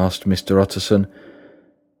 asked Mr. Utterson.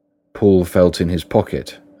 Paul felt in his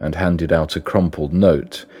pocket and handed out a crumpled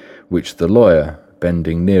note, which the lawyer,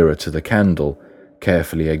 bending nearer to the candle,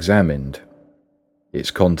 carefully examined.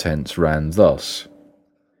 Its contents ran thus: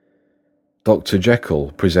 "Dr.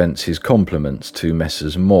 Jekyll presents his compliments to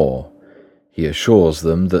Messrs. Moore. He assures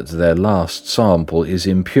them that their last sample is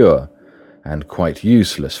impure and quite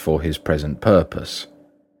useless for his present purpose.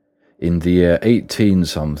 In the year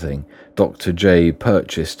 18-something, Dr. J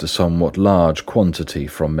purchased a somewhat large quantity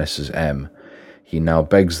from Messrs. M. He now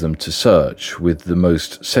begs them to search with the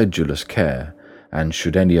most sedulous care, and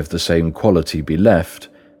should any of the same quality be left,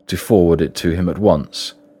 to forward it to him at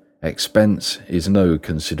once. Expense is no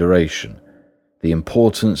consideration. The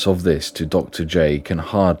importance of this to Dr. J can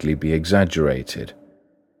hardly be exaggerated."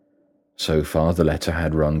 So far the letter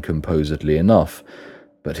had run composedly enough,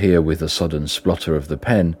 but here with a sudden splutter of the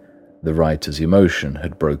pen, the writer's emotion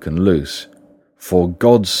had broken loose. "For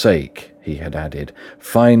God's sake," he had added,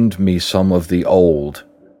 "find me some of the old."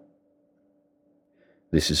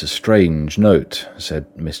 "This is a strange note," said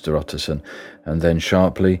Mr. Utterson, and then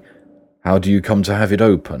sharply, "How do you come to have it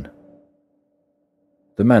open?"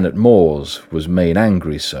 "The man at Moore's was main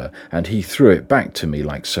angry, sir, and he threw it back to me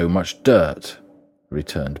like so much dirt,"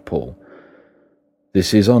 returned Paul.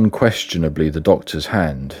 "This is unquestionably the doctor's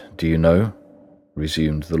hand, do you know?"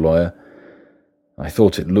 resumed the lawyer. "I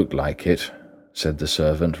thought it looked like it," said the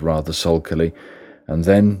servant rather sulkily, and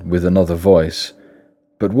then, with another voice,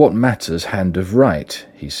 "But what matters hand of right?"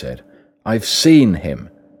 he said. "I've seen him."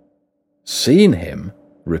 "Seen him?"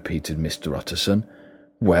 repeated Mr. Utterson.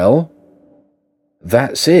 "Well?"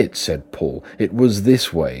 "That's it," said Paul. "It was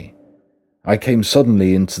this way. I came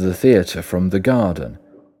suddenly into the theatre from the garden.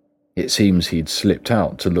 It seems he'd slipped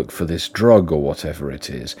out to look for this drug or whatever it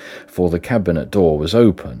is, for the cabinet door was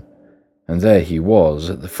open, and there he was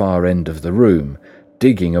at the far end of the room,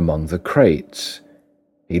 digging among the crates.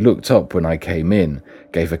 He looked up when I came in,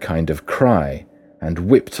 gave a kind of cry, and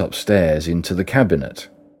whipped upstairs into the cabinet.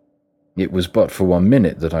 It was but for 1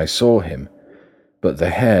 minute that I saw him, but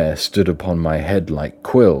the hair stood upon my head like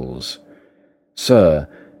quills. Sir,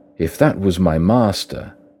 if that was my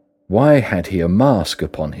master, why had he a mask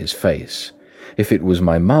upon his face? If it was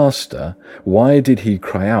my master, why did he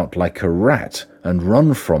cry out like a rat and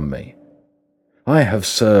run from me? I have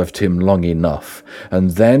served him long enough,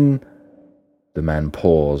 and then—" The man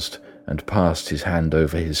paused and passed his hand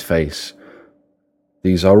over his face.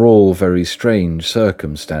 "These are all very strange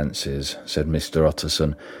circumstances," said Mr.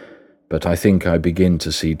 Utterson, but I think I begin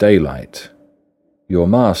to see daylight. Your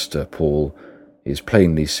master, Paul, is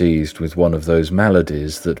plainly seized with one of those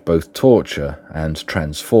maladies that both torture and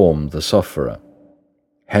transform the sufferer.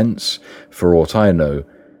 Hence, for aught I know,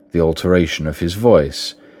 the alteration of his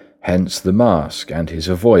voice, hence the mask and his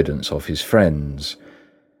avoidance of his friends,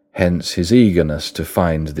 hence his eagerness to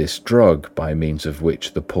find this drug by means of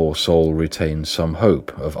which the poor soul retains some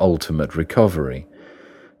hope of ultimate recovery.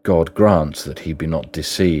 God grant that he be not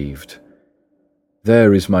deceived.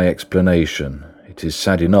 There is my explanation. It is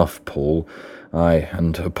sad enough, Paul, ay,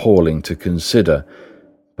 and appalling to consider,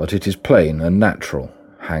 but it is plain and natural,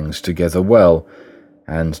 hangs together well,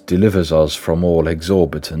 and delivers us from all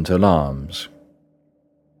exorbitant alarms.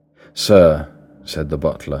 Sir, said the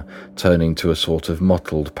butler, turning to a sort of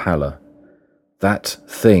mottled pallor, that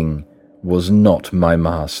thing was not my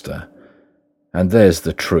master, and there's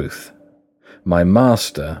the truth. My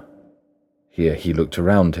master, here he looked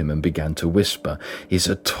around him and began to whisper, is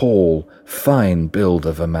a tall, fine build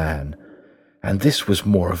of a man, and this was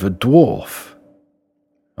more of a dwarf.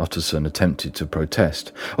 Utterson attempted to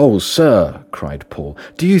protest. "Oh, sir," cried Paul,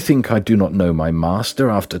 "do you think I do not know my master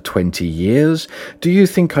after 20 years? Do you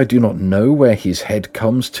think I do not know where his head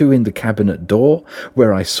comes to in the cabinet door,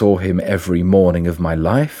 where I saw him every morning of my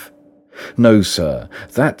life? No, sir,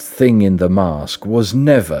 that thing in the mask was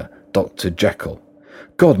never Dr. Jekyll.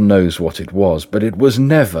 God knows what it was, but it was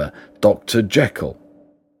never Dr. Jekyll.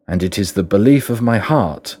 And it is the belief of my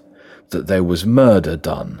heart that there was murder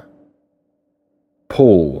done."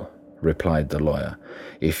 "Paul," replied the lawyer,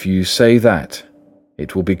 "if you say that,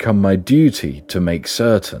 it will become my duty to make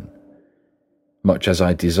certain. Much as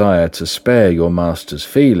I desire to spare your master's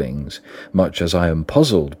feelings, much as I am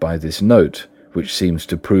puzzled by this note, which seems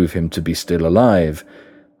to prove him to be still alive,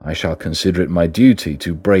 I shall consider it my duty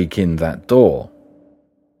to break in that door."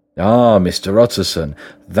 "Ah, Mr. Utterson,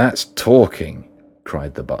 that's talking,"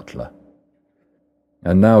 cried the butler.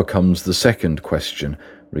 "And now comes the second question,"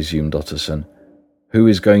 resumed Utterson. "Who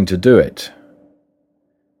is going to do it?"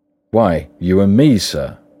 "Why, you and me,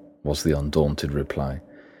 sir," was the undaunted reply.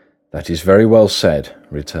 "That is very well said,"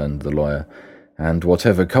 returned the lawyer, "and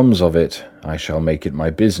whatever comes of it, I shall make it my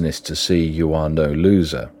business to see you are no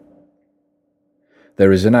loser."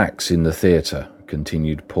 "There is an axe in the theatre,"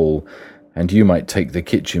 continued Paul, "and you might take the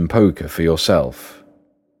kitchen poker for yourself."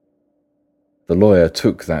 The lawyer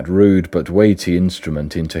took that rude but weighty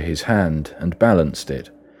instrument into his hand and balanced it.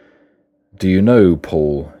 "Do you know,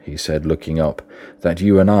 Paul," he said, looking up, "that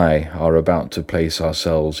you and I are about to place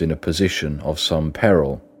ourselves in a position of some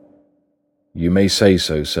peril?" "You may say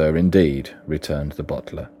so, sir, indeed," returned the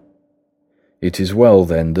butler. "It is well,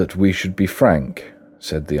 then, that we should be frank,"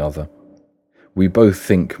 said the other. "We both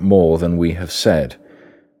think more than we have said.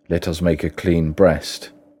 Let us make a clean breast.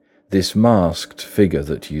 This masked figure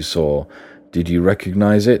that you saw, did you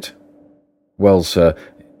recognize it?" "Well, sir,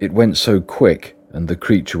 it went so quick, and the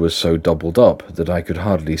creature was so doubled up that I could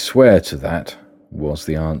hardly swear to that," was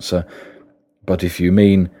the answer. "But if you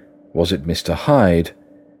mean, was it Mr. Hyde?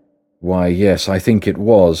 Why, yes, I think it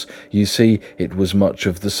was. You see, it was much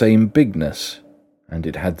of the same bigness, and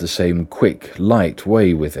it had the same quick, light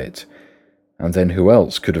way with it. And then who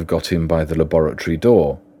else could have got in by the laboratory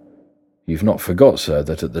door? You've not forgot, sir,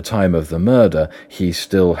 that at the time of the murder he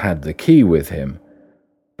still had the key with him.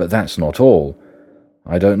 But that's not all.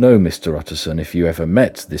 I don't know, Mr. Utterson, if you ever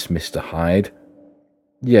met this Mr. Hyde."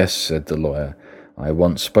 "Yes," said the lawyer, "I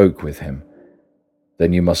once spoke with him."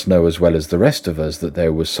 "Then you must know as well as the rest of us that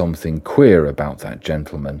there was something queer about that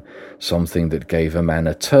gentleman, something that gave a man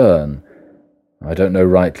a turn. I don't know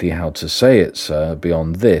rightly how to say it, sir,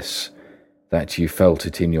 beyond this, that you felt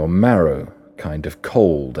it in your marrow, kind of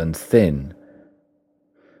cold and thin."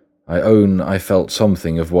 "I own I felt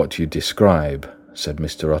something of what you describe," said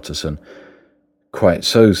Mr. Utterson. "Quite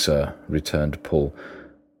so, sir," returned Paul.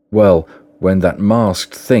 "Well, when that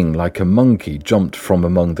masked thing like a monkey jumped from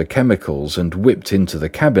among the chemicals and whipped into the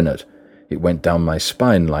cabinet, it went down my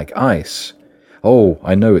spine like ice. Oh,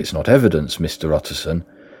 I know it's not evidence, Mr. Utterson.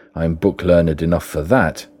 I'm book-learned enough for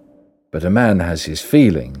that. But a man has his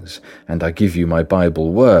feelings, and I give you my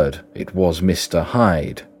Bible word, it was Mr.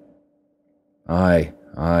 Hyde." "Aye,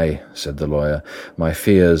 aye," said the lawyer, "my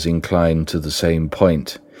fears incline to the same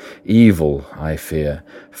point. Evil, I fear,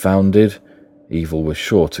 founded, evil was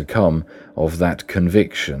sure to come, of that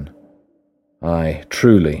conviction. Aye,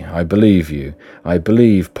 truly, I believe you. I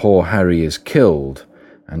believe poor Harry is killed,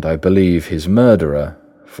 and I believe his murderer,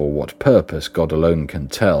 for what purpose God alone can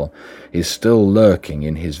tell, is still lurking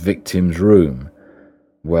in his victim's room.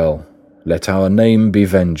 Well, let our name be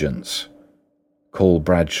vengeance. Call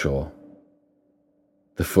Bradshaw."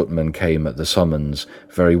 The footman came at the summons,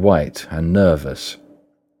 very white and nervous.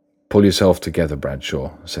 "Pull yourself together,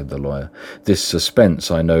 Bradshaw," said the lawyer. "This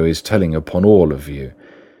suspense, I know, is telling upon all of you,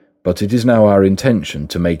 but it is now our intention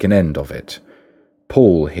to make an end of it.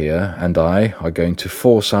 Paul here and I are going to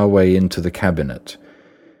force our way into the cabinet.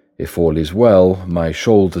 If all is well, my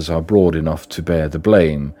shoulders are broad enough to bear the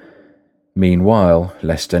blame. Meanwhile,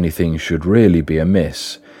 lest anything should really be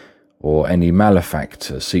amiss, or any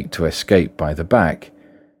malefactor seek to escape by the back,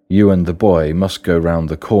 you and the boy must go round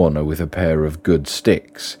the corner with a pair of good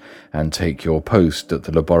sticks and take your post at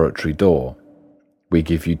the laboratory door. We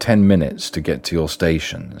give you 10 minutes to get to your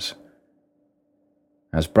stations."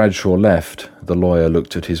 As Bradshaw left, the lawyer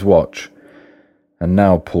looked at his watch. "And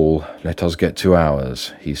now, Paul, let us get to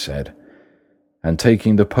ours," he said, and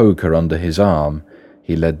taking the poker under his arm,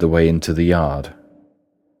 he led the way into the yard.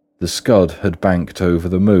 The scud had banked over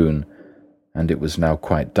the moon, and it was now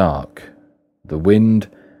quite dark. The wind,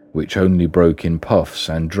 which only broke in puffs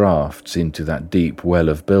and draughts into that deep well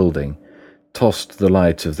of building, tossed the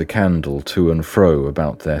light of the candle to and fro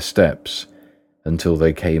about their steps, until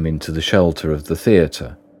they came into the shelter of the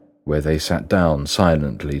theatre, where they sat down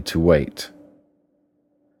silently to wait.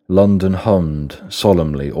 London hummed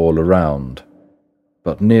solemnly all around,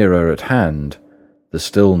 but nearer at hand, the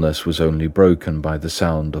stillness was only broken by the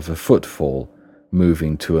sound of a footfall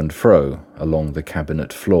moving to and fro along the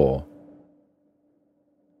cabinet floor.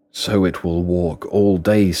 "So it will walk all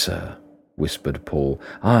day, sir," whispered Paul.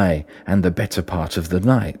 "Aye, and the better part of the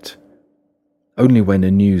night. Only when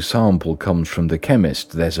a new sample comes from the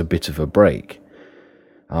chemist there's a bit of a break.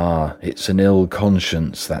 Ah, it's an ill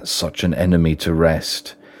conscience that's such an enemy to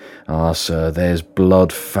rest. Ah, sir, there's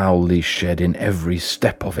blood foully shed in every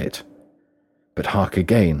step of it. But hark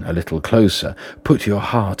again, a little closer. Put your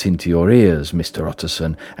heart into your ears, Mr.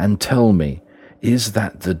 Utterson, and tell me, is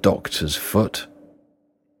that the doctor's foot?"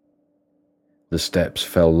 The steps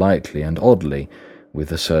fell lightly and oddly,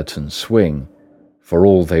 with a certain swing, for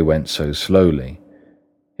all they went so slowly.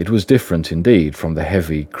 It was different indeed from the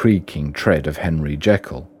heavy, creaking tread of Henry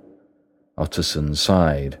Jekyll. Utterson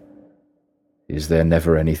sighed. "Is there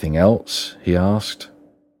never anything else?" he asked.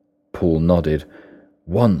 Paul nodded.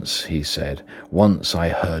 "Once," he said, "once I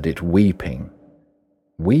heard it weeping."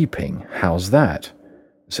 "Weeping? How's that?"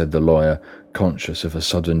 said the lawyer, conscious of a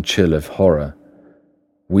sudden chill of horror.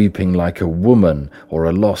 "Weeping like a woman or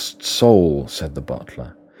a lost soul," said the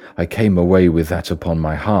butler. "I came away with that upon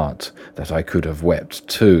my heart, that I could have wept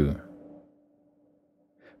too."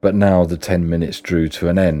 But now the 10 minutes drew to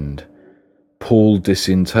an end. Paul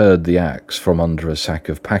disinterred the axe from under a sack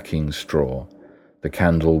of packing straw. The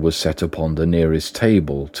candle was set upon the nearest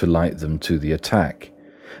table to light them to the attack,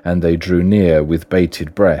 and they drew near with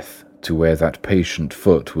bated breath to where that patient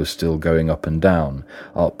foot was still going up and down,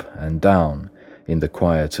 in the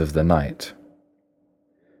quiet of the night.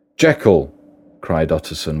 "Jekyll!" cried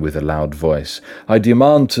Utterson with a loud voice, "I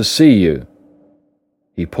demand to see you."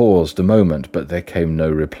 He paused a moment, but there came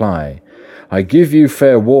no reply. "I give you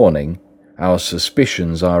fair warning. Our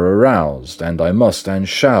suspicions are aroused, and I must and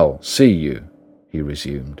shall see you," he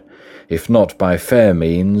resumed. "If not by fair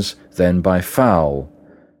means, then by foul.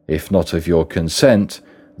 If not of your consent,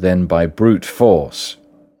 then by brute force."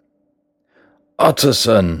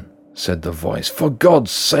 "Utterson!" said the voice, "for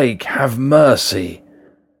God's sake, have mercy!"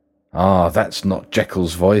 "Ah, that's not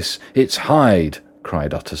Jekyll's voice, it's Hyde,"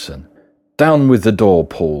 cried Utterson. "Down with the door,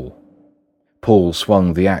 Paul." Paul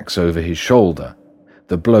swung the axe over his shoulder.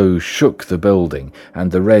 The blow shook the building,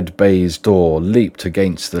 and the red baize door leaped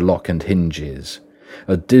against the lock and hinges.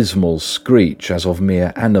 A dismal screech, as of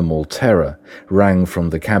mere animal terror, rang from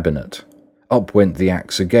the cabinet. Up went the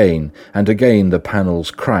axe again, and again the panels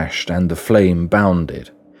crashed and the flame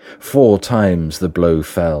bounded. 4 times the blow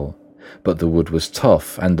fell, but the wood was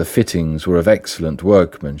tough and the fittings were of excellent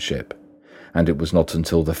workmanship, and it was not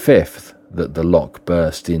until the 5th that the lock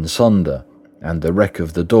burst in sunder, and the wreck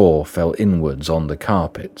of the door fell inwards on the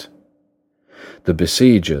carpet. The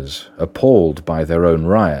besiegers, appalled by their own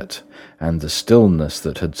riot, and the stillness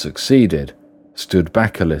that had succeeded, stood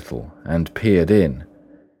back a little and peered in.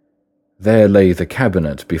 There lay the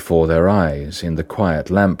cabinet before their eyes in the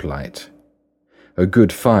quiet lamplight, a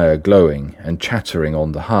good fire glowing and chattering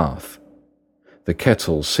on the hearth, the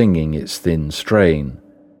kettle singing its thin strain,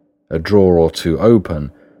 a drawer or two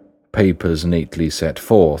open, papers neatly set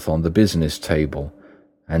forth on the business table,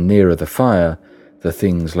 and nearer the fire the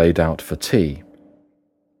things laid out for tea.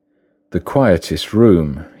 The quietest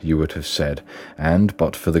room, you would have said, and,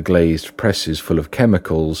 but for the glazed presses full of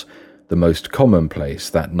chemicals, the most commonplace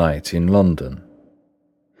that night in London.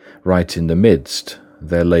 Right in the midst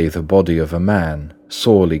there lay the body of a man,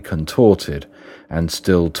 sorely contorted, and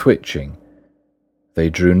still twitching. They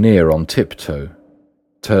drew near on tiptoe,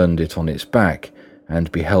 turned it on its back,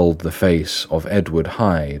 and beheld the face of Edward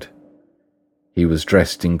Hyde. He was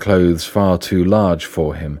dressed in clothes far too large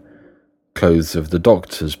for him, clothes of the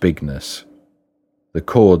doctor's bigness. The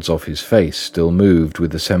cords of his face still moved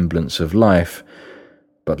with a semblance of life,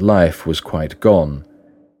 but life was quite gone,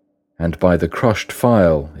 and by the crushed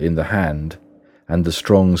file in the hand, and the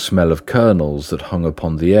strong smell of kernels that hung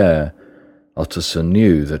upon the air, Utterson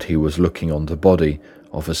knew that he was looking on the body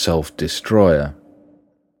of a self-destroyer.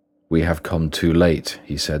 "We have come too late,"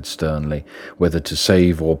 he said sternly, "whether to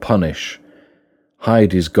save or punish.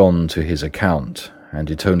 Hyde is gone to his account,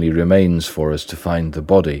 and it only remains for us to find the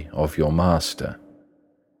body of your master."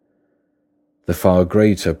 The far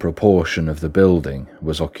greater proportion of the building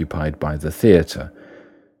was occupied by the theatre,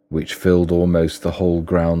 which filled almost the whole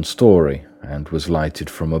ground story and was lighted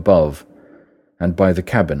from above, and by the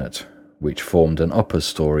cabinet, which formed an upper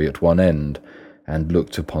story at one end and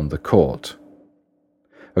looked upon the court.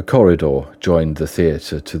 A corridor joined the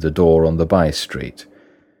theatre to the door on the by-street,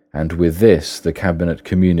 and with this the cabinet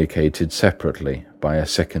communicated separately by a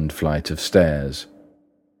second flight of stairs.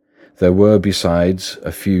 There were besides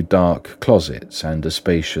a few dark closets and a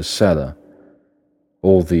spacious cellar.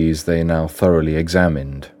 All these they now thoroughly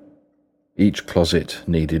examined. Each closet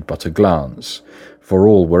needed but a glance, for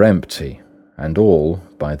all were empty, and all,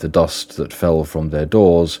 by the dust that fell from their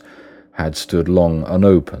doors, had stood long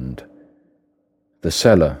unopened. The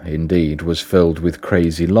cellar, indeed, was filled with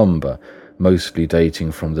crazy lumber, mostly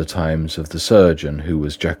dating from the times of the surgeon who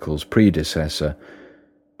was Jekyll's predecessor,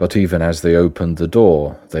 but even as they opened the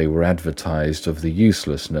door they were advertised of the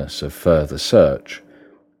uselessness of further search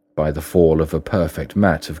by the fall of a perfect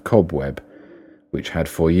mat of cobweb, which had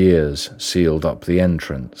for years sealed up the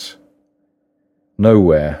entrance.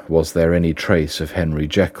 Nowhere was there any trace of Henry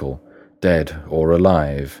Jekyll, dead or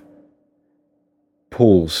alive.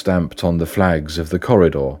 Poole stamped on the flags of the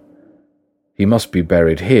corridor. "He must be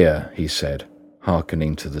buried here," he said,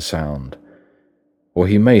 hearkening to the sound. "Or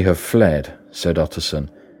he may have fled," said Utterson,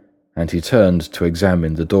 and he turned to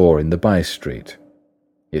examine the door in the by-street.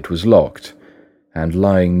 It was locked, and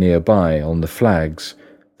lying nearby on the flags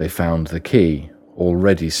they found the key,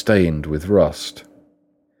 already stained with rust.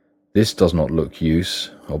 "This does not look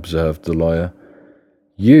use," observed the lawyer.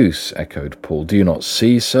 "Use?" echoed Poole. "Do you not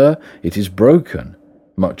see, sir? It is broken,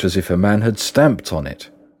 much as if a man had stamped on it."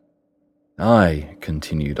 "Aye,"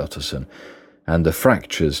 continued Utterson, "and the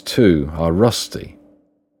fractures, too, are rusty."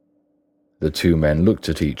 The two men looked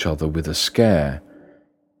at each other with a scare.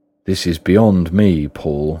 "This is beyond me,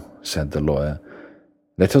 Poole," said the lawyer.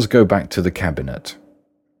 "Let us go back to the cabinet."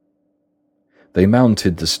 They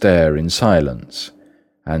mounted the stair in silence,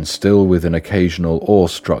 and still with an occasional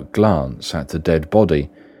awestruck glance at the dead body,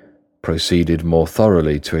 proceeded more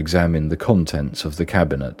thoroughly to examine the contents of the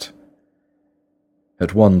cabinet.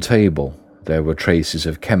 At one table there were traces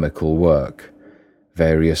of chemical work,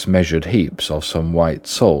 various measured heaps of some white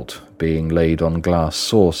salt being laid on glass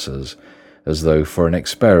saucers, as though for an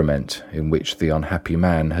experiment in which the unhappy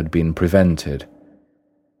man had been prevented.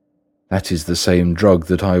 "That is the same drug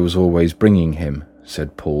that I was always bringing him,"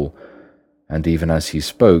 said Poole, and even as he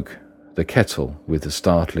spoke, the kettle, with a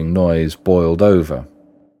startling noise, boiled over.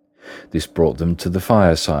 This brought them to the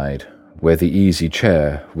fireside, where the easy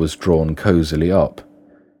chair was drawn cosily up,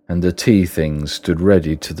 and the tea things stood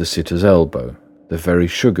ready to the sitter's elbow, the very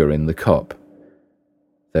sugar in the cup.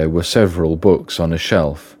 There were several books on a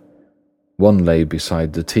shelf. One lay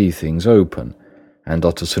beside the tea things open, and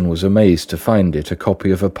Utterson was amazed to find it a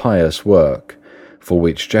copy of a pious work, for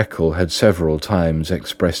which Jekyll had several times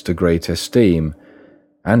expressed a great esteem,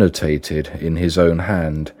 annotated in his own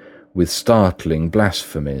hand with startling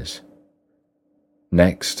blasphemies.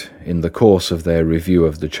 Next, in the course of their review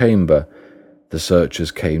of the chamber, the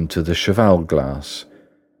searchers came to the cheval-glass,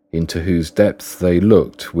 into whose depth they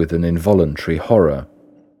looked with an involuntary horror.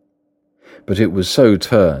 But it was so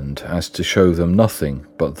turned as to show them nothing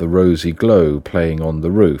but the rosy glow playing on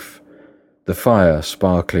the roof, the fire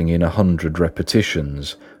sparkling in 100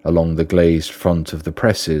 repetitions along the glazed front of the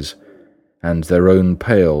presses, and their own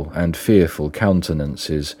pale and fearful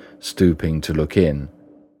countenances stooping to look in.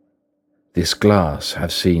 "This glass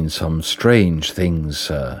have seen some strange things,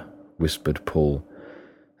 sir," whispered Poole.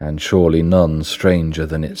 "And surely none stranger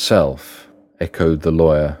than itself," echoed the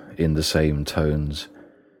lawyer in the same tones.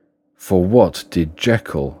 "For what did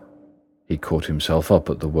Jekyll—" He caught himself up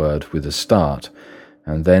at the word with a start,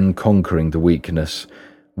 and then, conquering the weakness,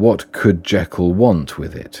 "What could Jekyll want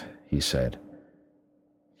with it?" he said.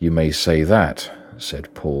 "You may say that,"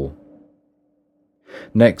 said Poole.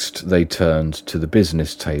 Next they turned to the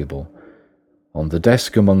business table. On the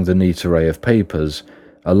desk among the neat array of papers,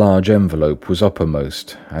 a large envelope was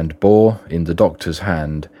uppermost and bore, in the doctor's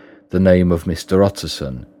hand, the name of Mr.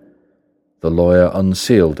 Utterson. The lawyer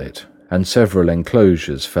unsealed it, and several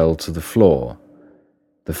enclosures fell to the floor.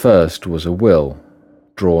 The first was a will,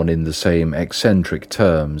 drawn in the same eccentric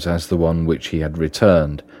terms as the one which he had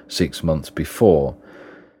returned 6 months before,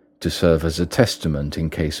 to serve as a testament in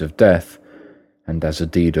case of death, and as a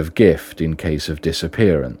deed of gift in case of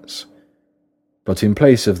disappearance. But in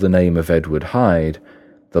place of the name of Edward Hyde,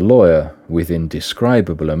 the lawyer, with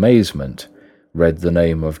indescribable amazement, read the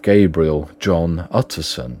name of Gabriel John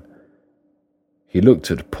Utterson. He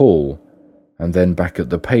looked at Paul, and then back at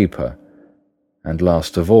the paper, and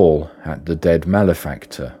last of all at the dead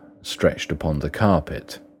malefactor stretched upon the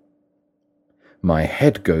carpet. "My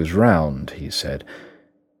head goes round," he said.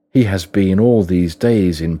 "He has been all these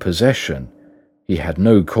days in possession. He had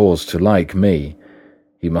no cause to like me.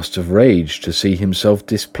 He must have raged to see himself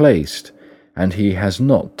displaced, and he has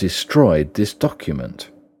not destroyed this document."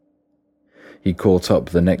 He caught up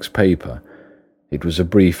the next paper. It was a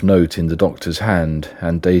brief note in the doctor's hand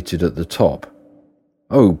and dated at the top.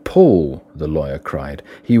 "Oh, Paul," the lawyer cried,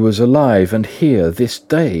 "he was alive and here this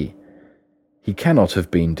day. He cannot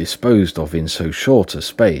have been disposed of in so short a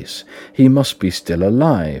space. He must be still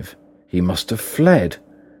alive. He must have fled.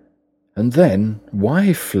 And then,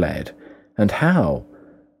 why fled? And how?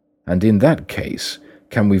 And in that case,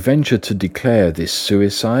 can we venture to declare this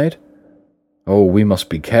suicide? Oh, we must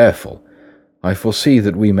be careful. I foresee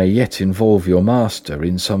that we may yet involve your master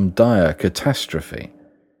in some dire catastrophe."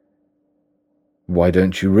 "Why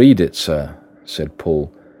don't you read it, sir?" said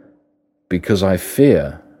Paul. "Because I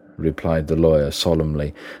fear," replied the lawyer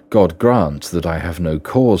solemnly. "God grant that I have no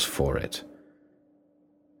cause for it."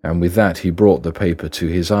 And with that he brought the paper to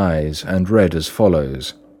his eyes and read as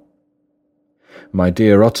follows: "My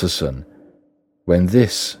dear Utterson, when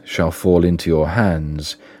this shall fall into your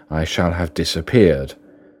hands, I shall have disappeared.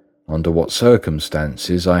 Under what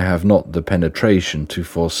circumstances I have not the penetration to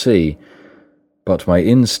foresee, but my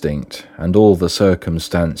instinct and all the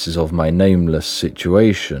circumstances of my nameless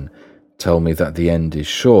situation tell me that the end is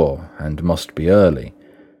sure and must be early.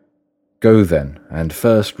 Go then, and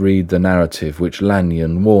first read the narrative which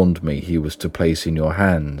Lanyon warned me he was to place in your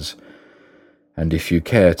hands, and if you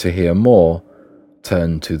care to hear more,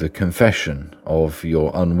 turn to the confession of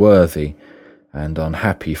your unworthy and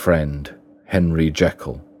unhappy friend, Henry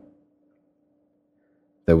Jekyll."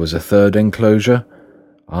 "There was a third enclosure?"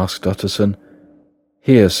 asked Utterson.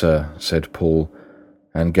 "Here, sir," said Paul,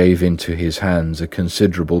 and gave into his hands a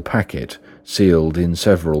considerable packet, sealed in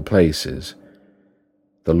several places.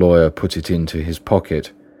 The lawyer put it into his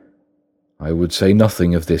pocket. "I would say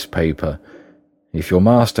nothing of this paper. If your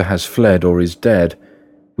master has fled or is dead,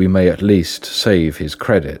 we may at least save his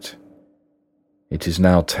credit. It is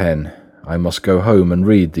now 10. I must go home and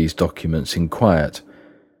read these documents in quiet,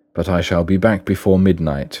 but I shall be back before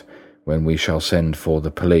midnight, when we shall send for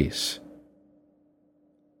the police."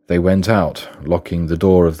 They went out, locking the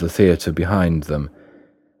door of the theatre behind them,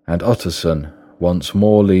 and Utterson, once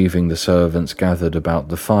more leaving the servants gathered about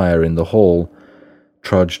the fire in the hall,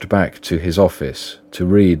 trudged back to his office to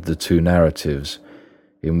read the 2 narratives,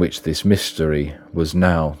 in which this mystery was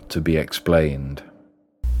now to be explained.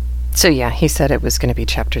 So yeah, he said it was going to be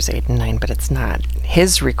chapters 8 and 9, but it's not.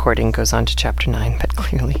 His recording goes on to chapter 9, but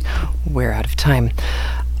clearly we're out of time.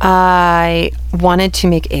 I wanted to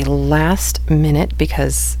make a last minute,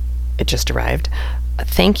 because it just arrived,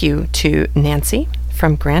 thank you to Nancy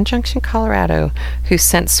from Grand Junction, Colorado, who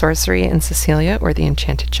sent Sorcery and Cecilia, or the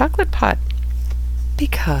Enchanted Chocolate Pot,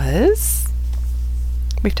 because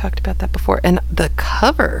we've talked about that before, and the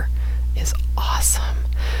cover is awesome.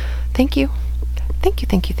 Thank you. Thank you,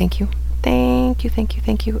 thank you, thank you. Thank you, thank you,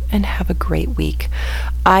 thank you, and have a great week.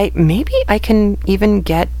 Maybe I can even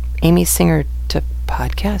get Amy Singer to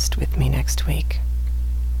podcast with me next week.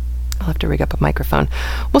 I'll have to rig up a microphone.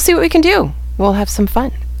 We'll see what we can do. We'll have some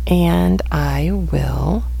fun. And I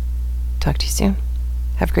will talk to you soon.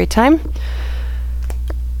 Have a great time.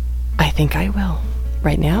 I think I will.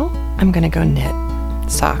 Right now, I'm going to go knit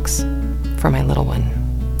socks for my little one.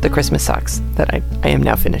 The Christmas socks that I am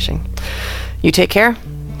now finishing. You take care.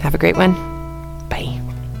 Have a great one. Bye.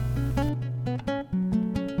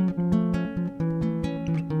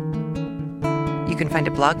 You can find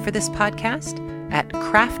a blog for this podcast at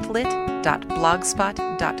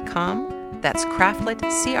craftlit.blogspot.com. That's craftlit,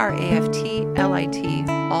 CRAFTLIT,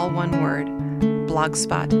 all one word,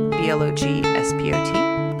 blogspot, BLOGSPOT,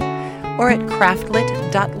 or at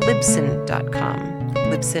craftlit.libsyn.com.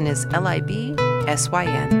 Libsyn is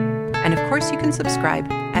LIBSYN. And of course, you can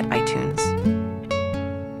subscribe at iTunes.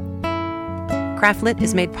 Craftlit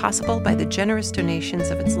is made possible by the generous donations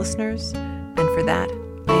of its listeners, and for that,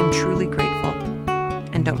 I am truly grateful.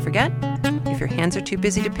 And don't forget, if your hands are too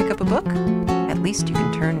busy to pick up a book, at least you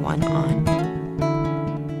can turn one on.